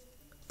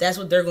 that's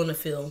what they're gonna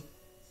feel.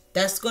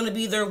 That's gonna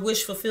be their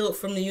wish fulfilled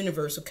from the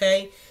universe.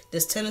 Okay,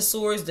 this Ten of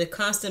Swords, the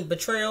constant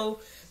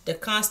betrayal, the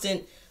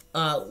constant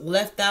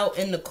left out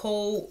in the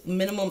cold,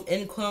 minimum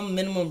income,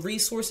 minimum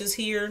resources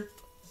here.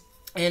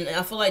 And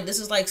I feel like this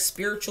is like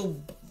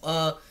spiritual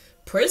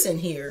prison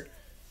here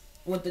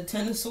with the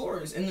Ten of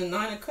Swords and the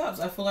Nine of Cups.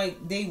 I feel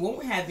like they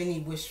won't have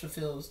any wish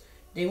fulfills.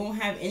 They won't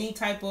have any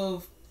type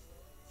of,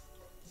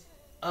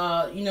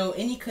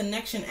 any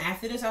connection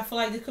after this. I feel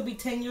like there could be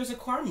 10 years of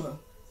karma.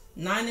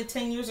 9 to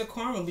 10 years of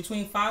karma.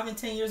 Between 5 and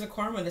 10 years of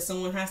karma that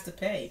someone has to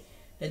pay.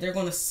 That they're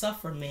going to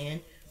suffer,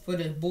 man, for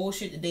the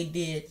bullshit that they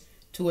did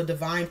to a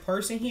divine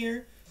person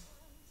here.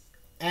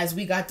 As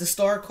we got the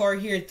Star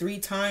card here 3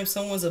 times.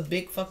 Someone's a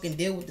big fucking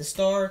deal with the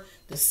Star,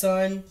 the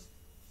Sun,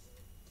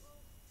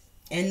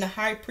 and the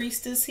High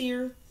Priestess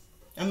here.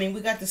 I mean,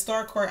 we got the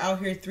Star card out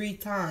here 3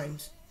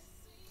 times.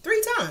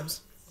 3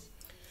 times.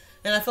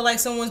 And I feel like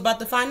someone's about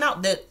to find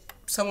out that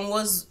someone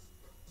was,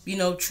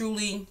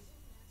 truly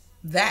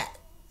that.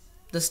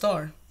 The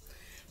Star.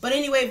 But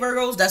anyway,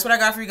 Virgos, that's what I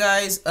got for you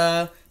guys.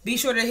 Be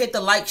sure to hit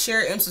the like,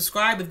 share, and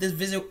subscribe if this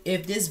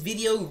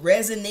video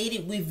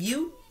resonated with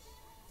you.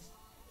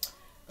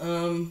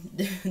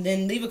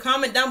 Then leave a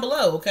comment down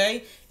below,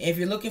 okay? And if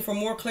you're looking for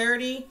more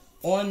clarity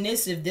on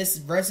this, if this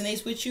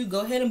resonates with you,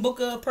 go ahead and book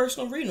a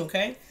personal reading,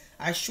 okay?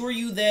 I assure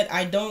you that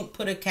I don't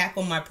put a cap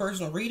on my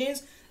personal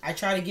readings. I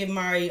try to give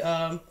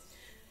my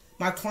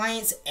my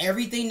clients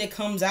everything that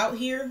comes out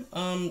here.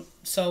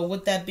 So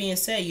with that being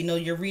said,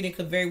 your reading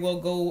could very well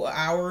go an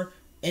hour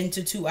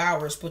into 2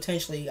 hours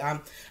potentially. I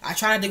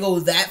try not to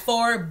go that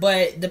far,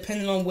 but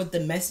depending on what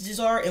the messages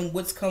are and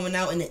what's coming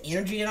out and the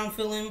energy that I'm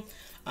feeling,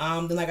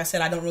 then like I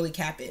said, I don't really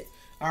cap it.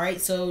 All right,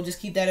 so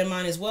just keep that in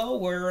mind as well.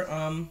 Where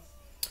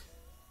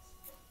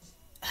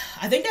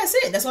I think that's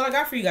it. That's all I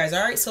got for you guys.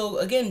 All right, so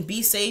again,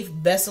 be safe.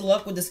 Best of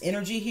luck with this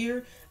energy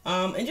here.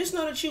 And just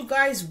know that you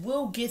guys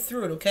will get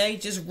through it, okay?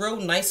 Just row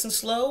nice and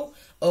slow.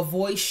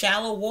 Avoid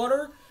shallow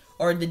water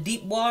or the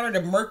deep water,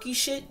 the murky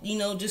shit.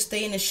 Just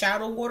stay in the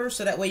shallow water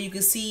so that way you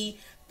can see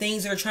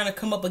things that are trying to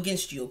come up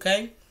against you,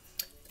 okay?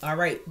 All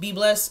right, be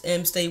blessed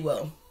and stay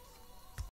well.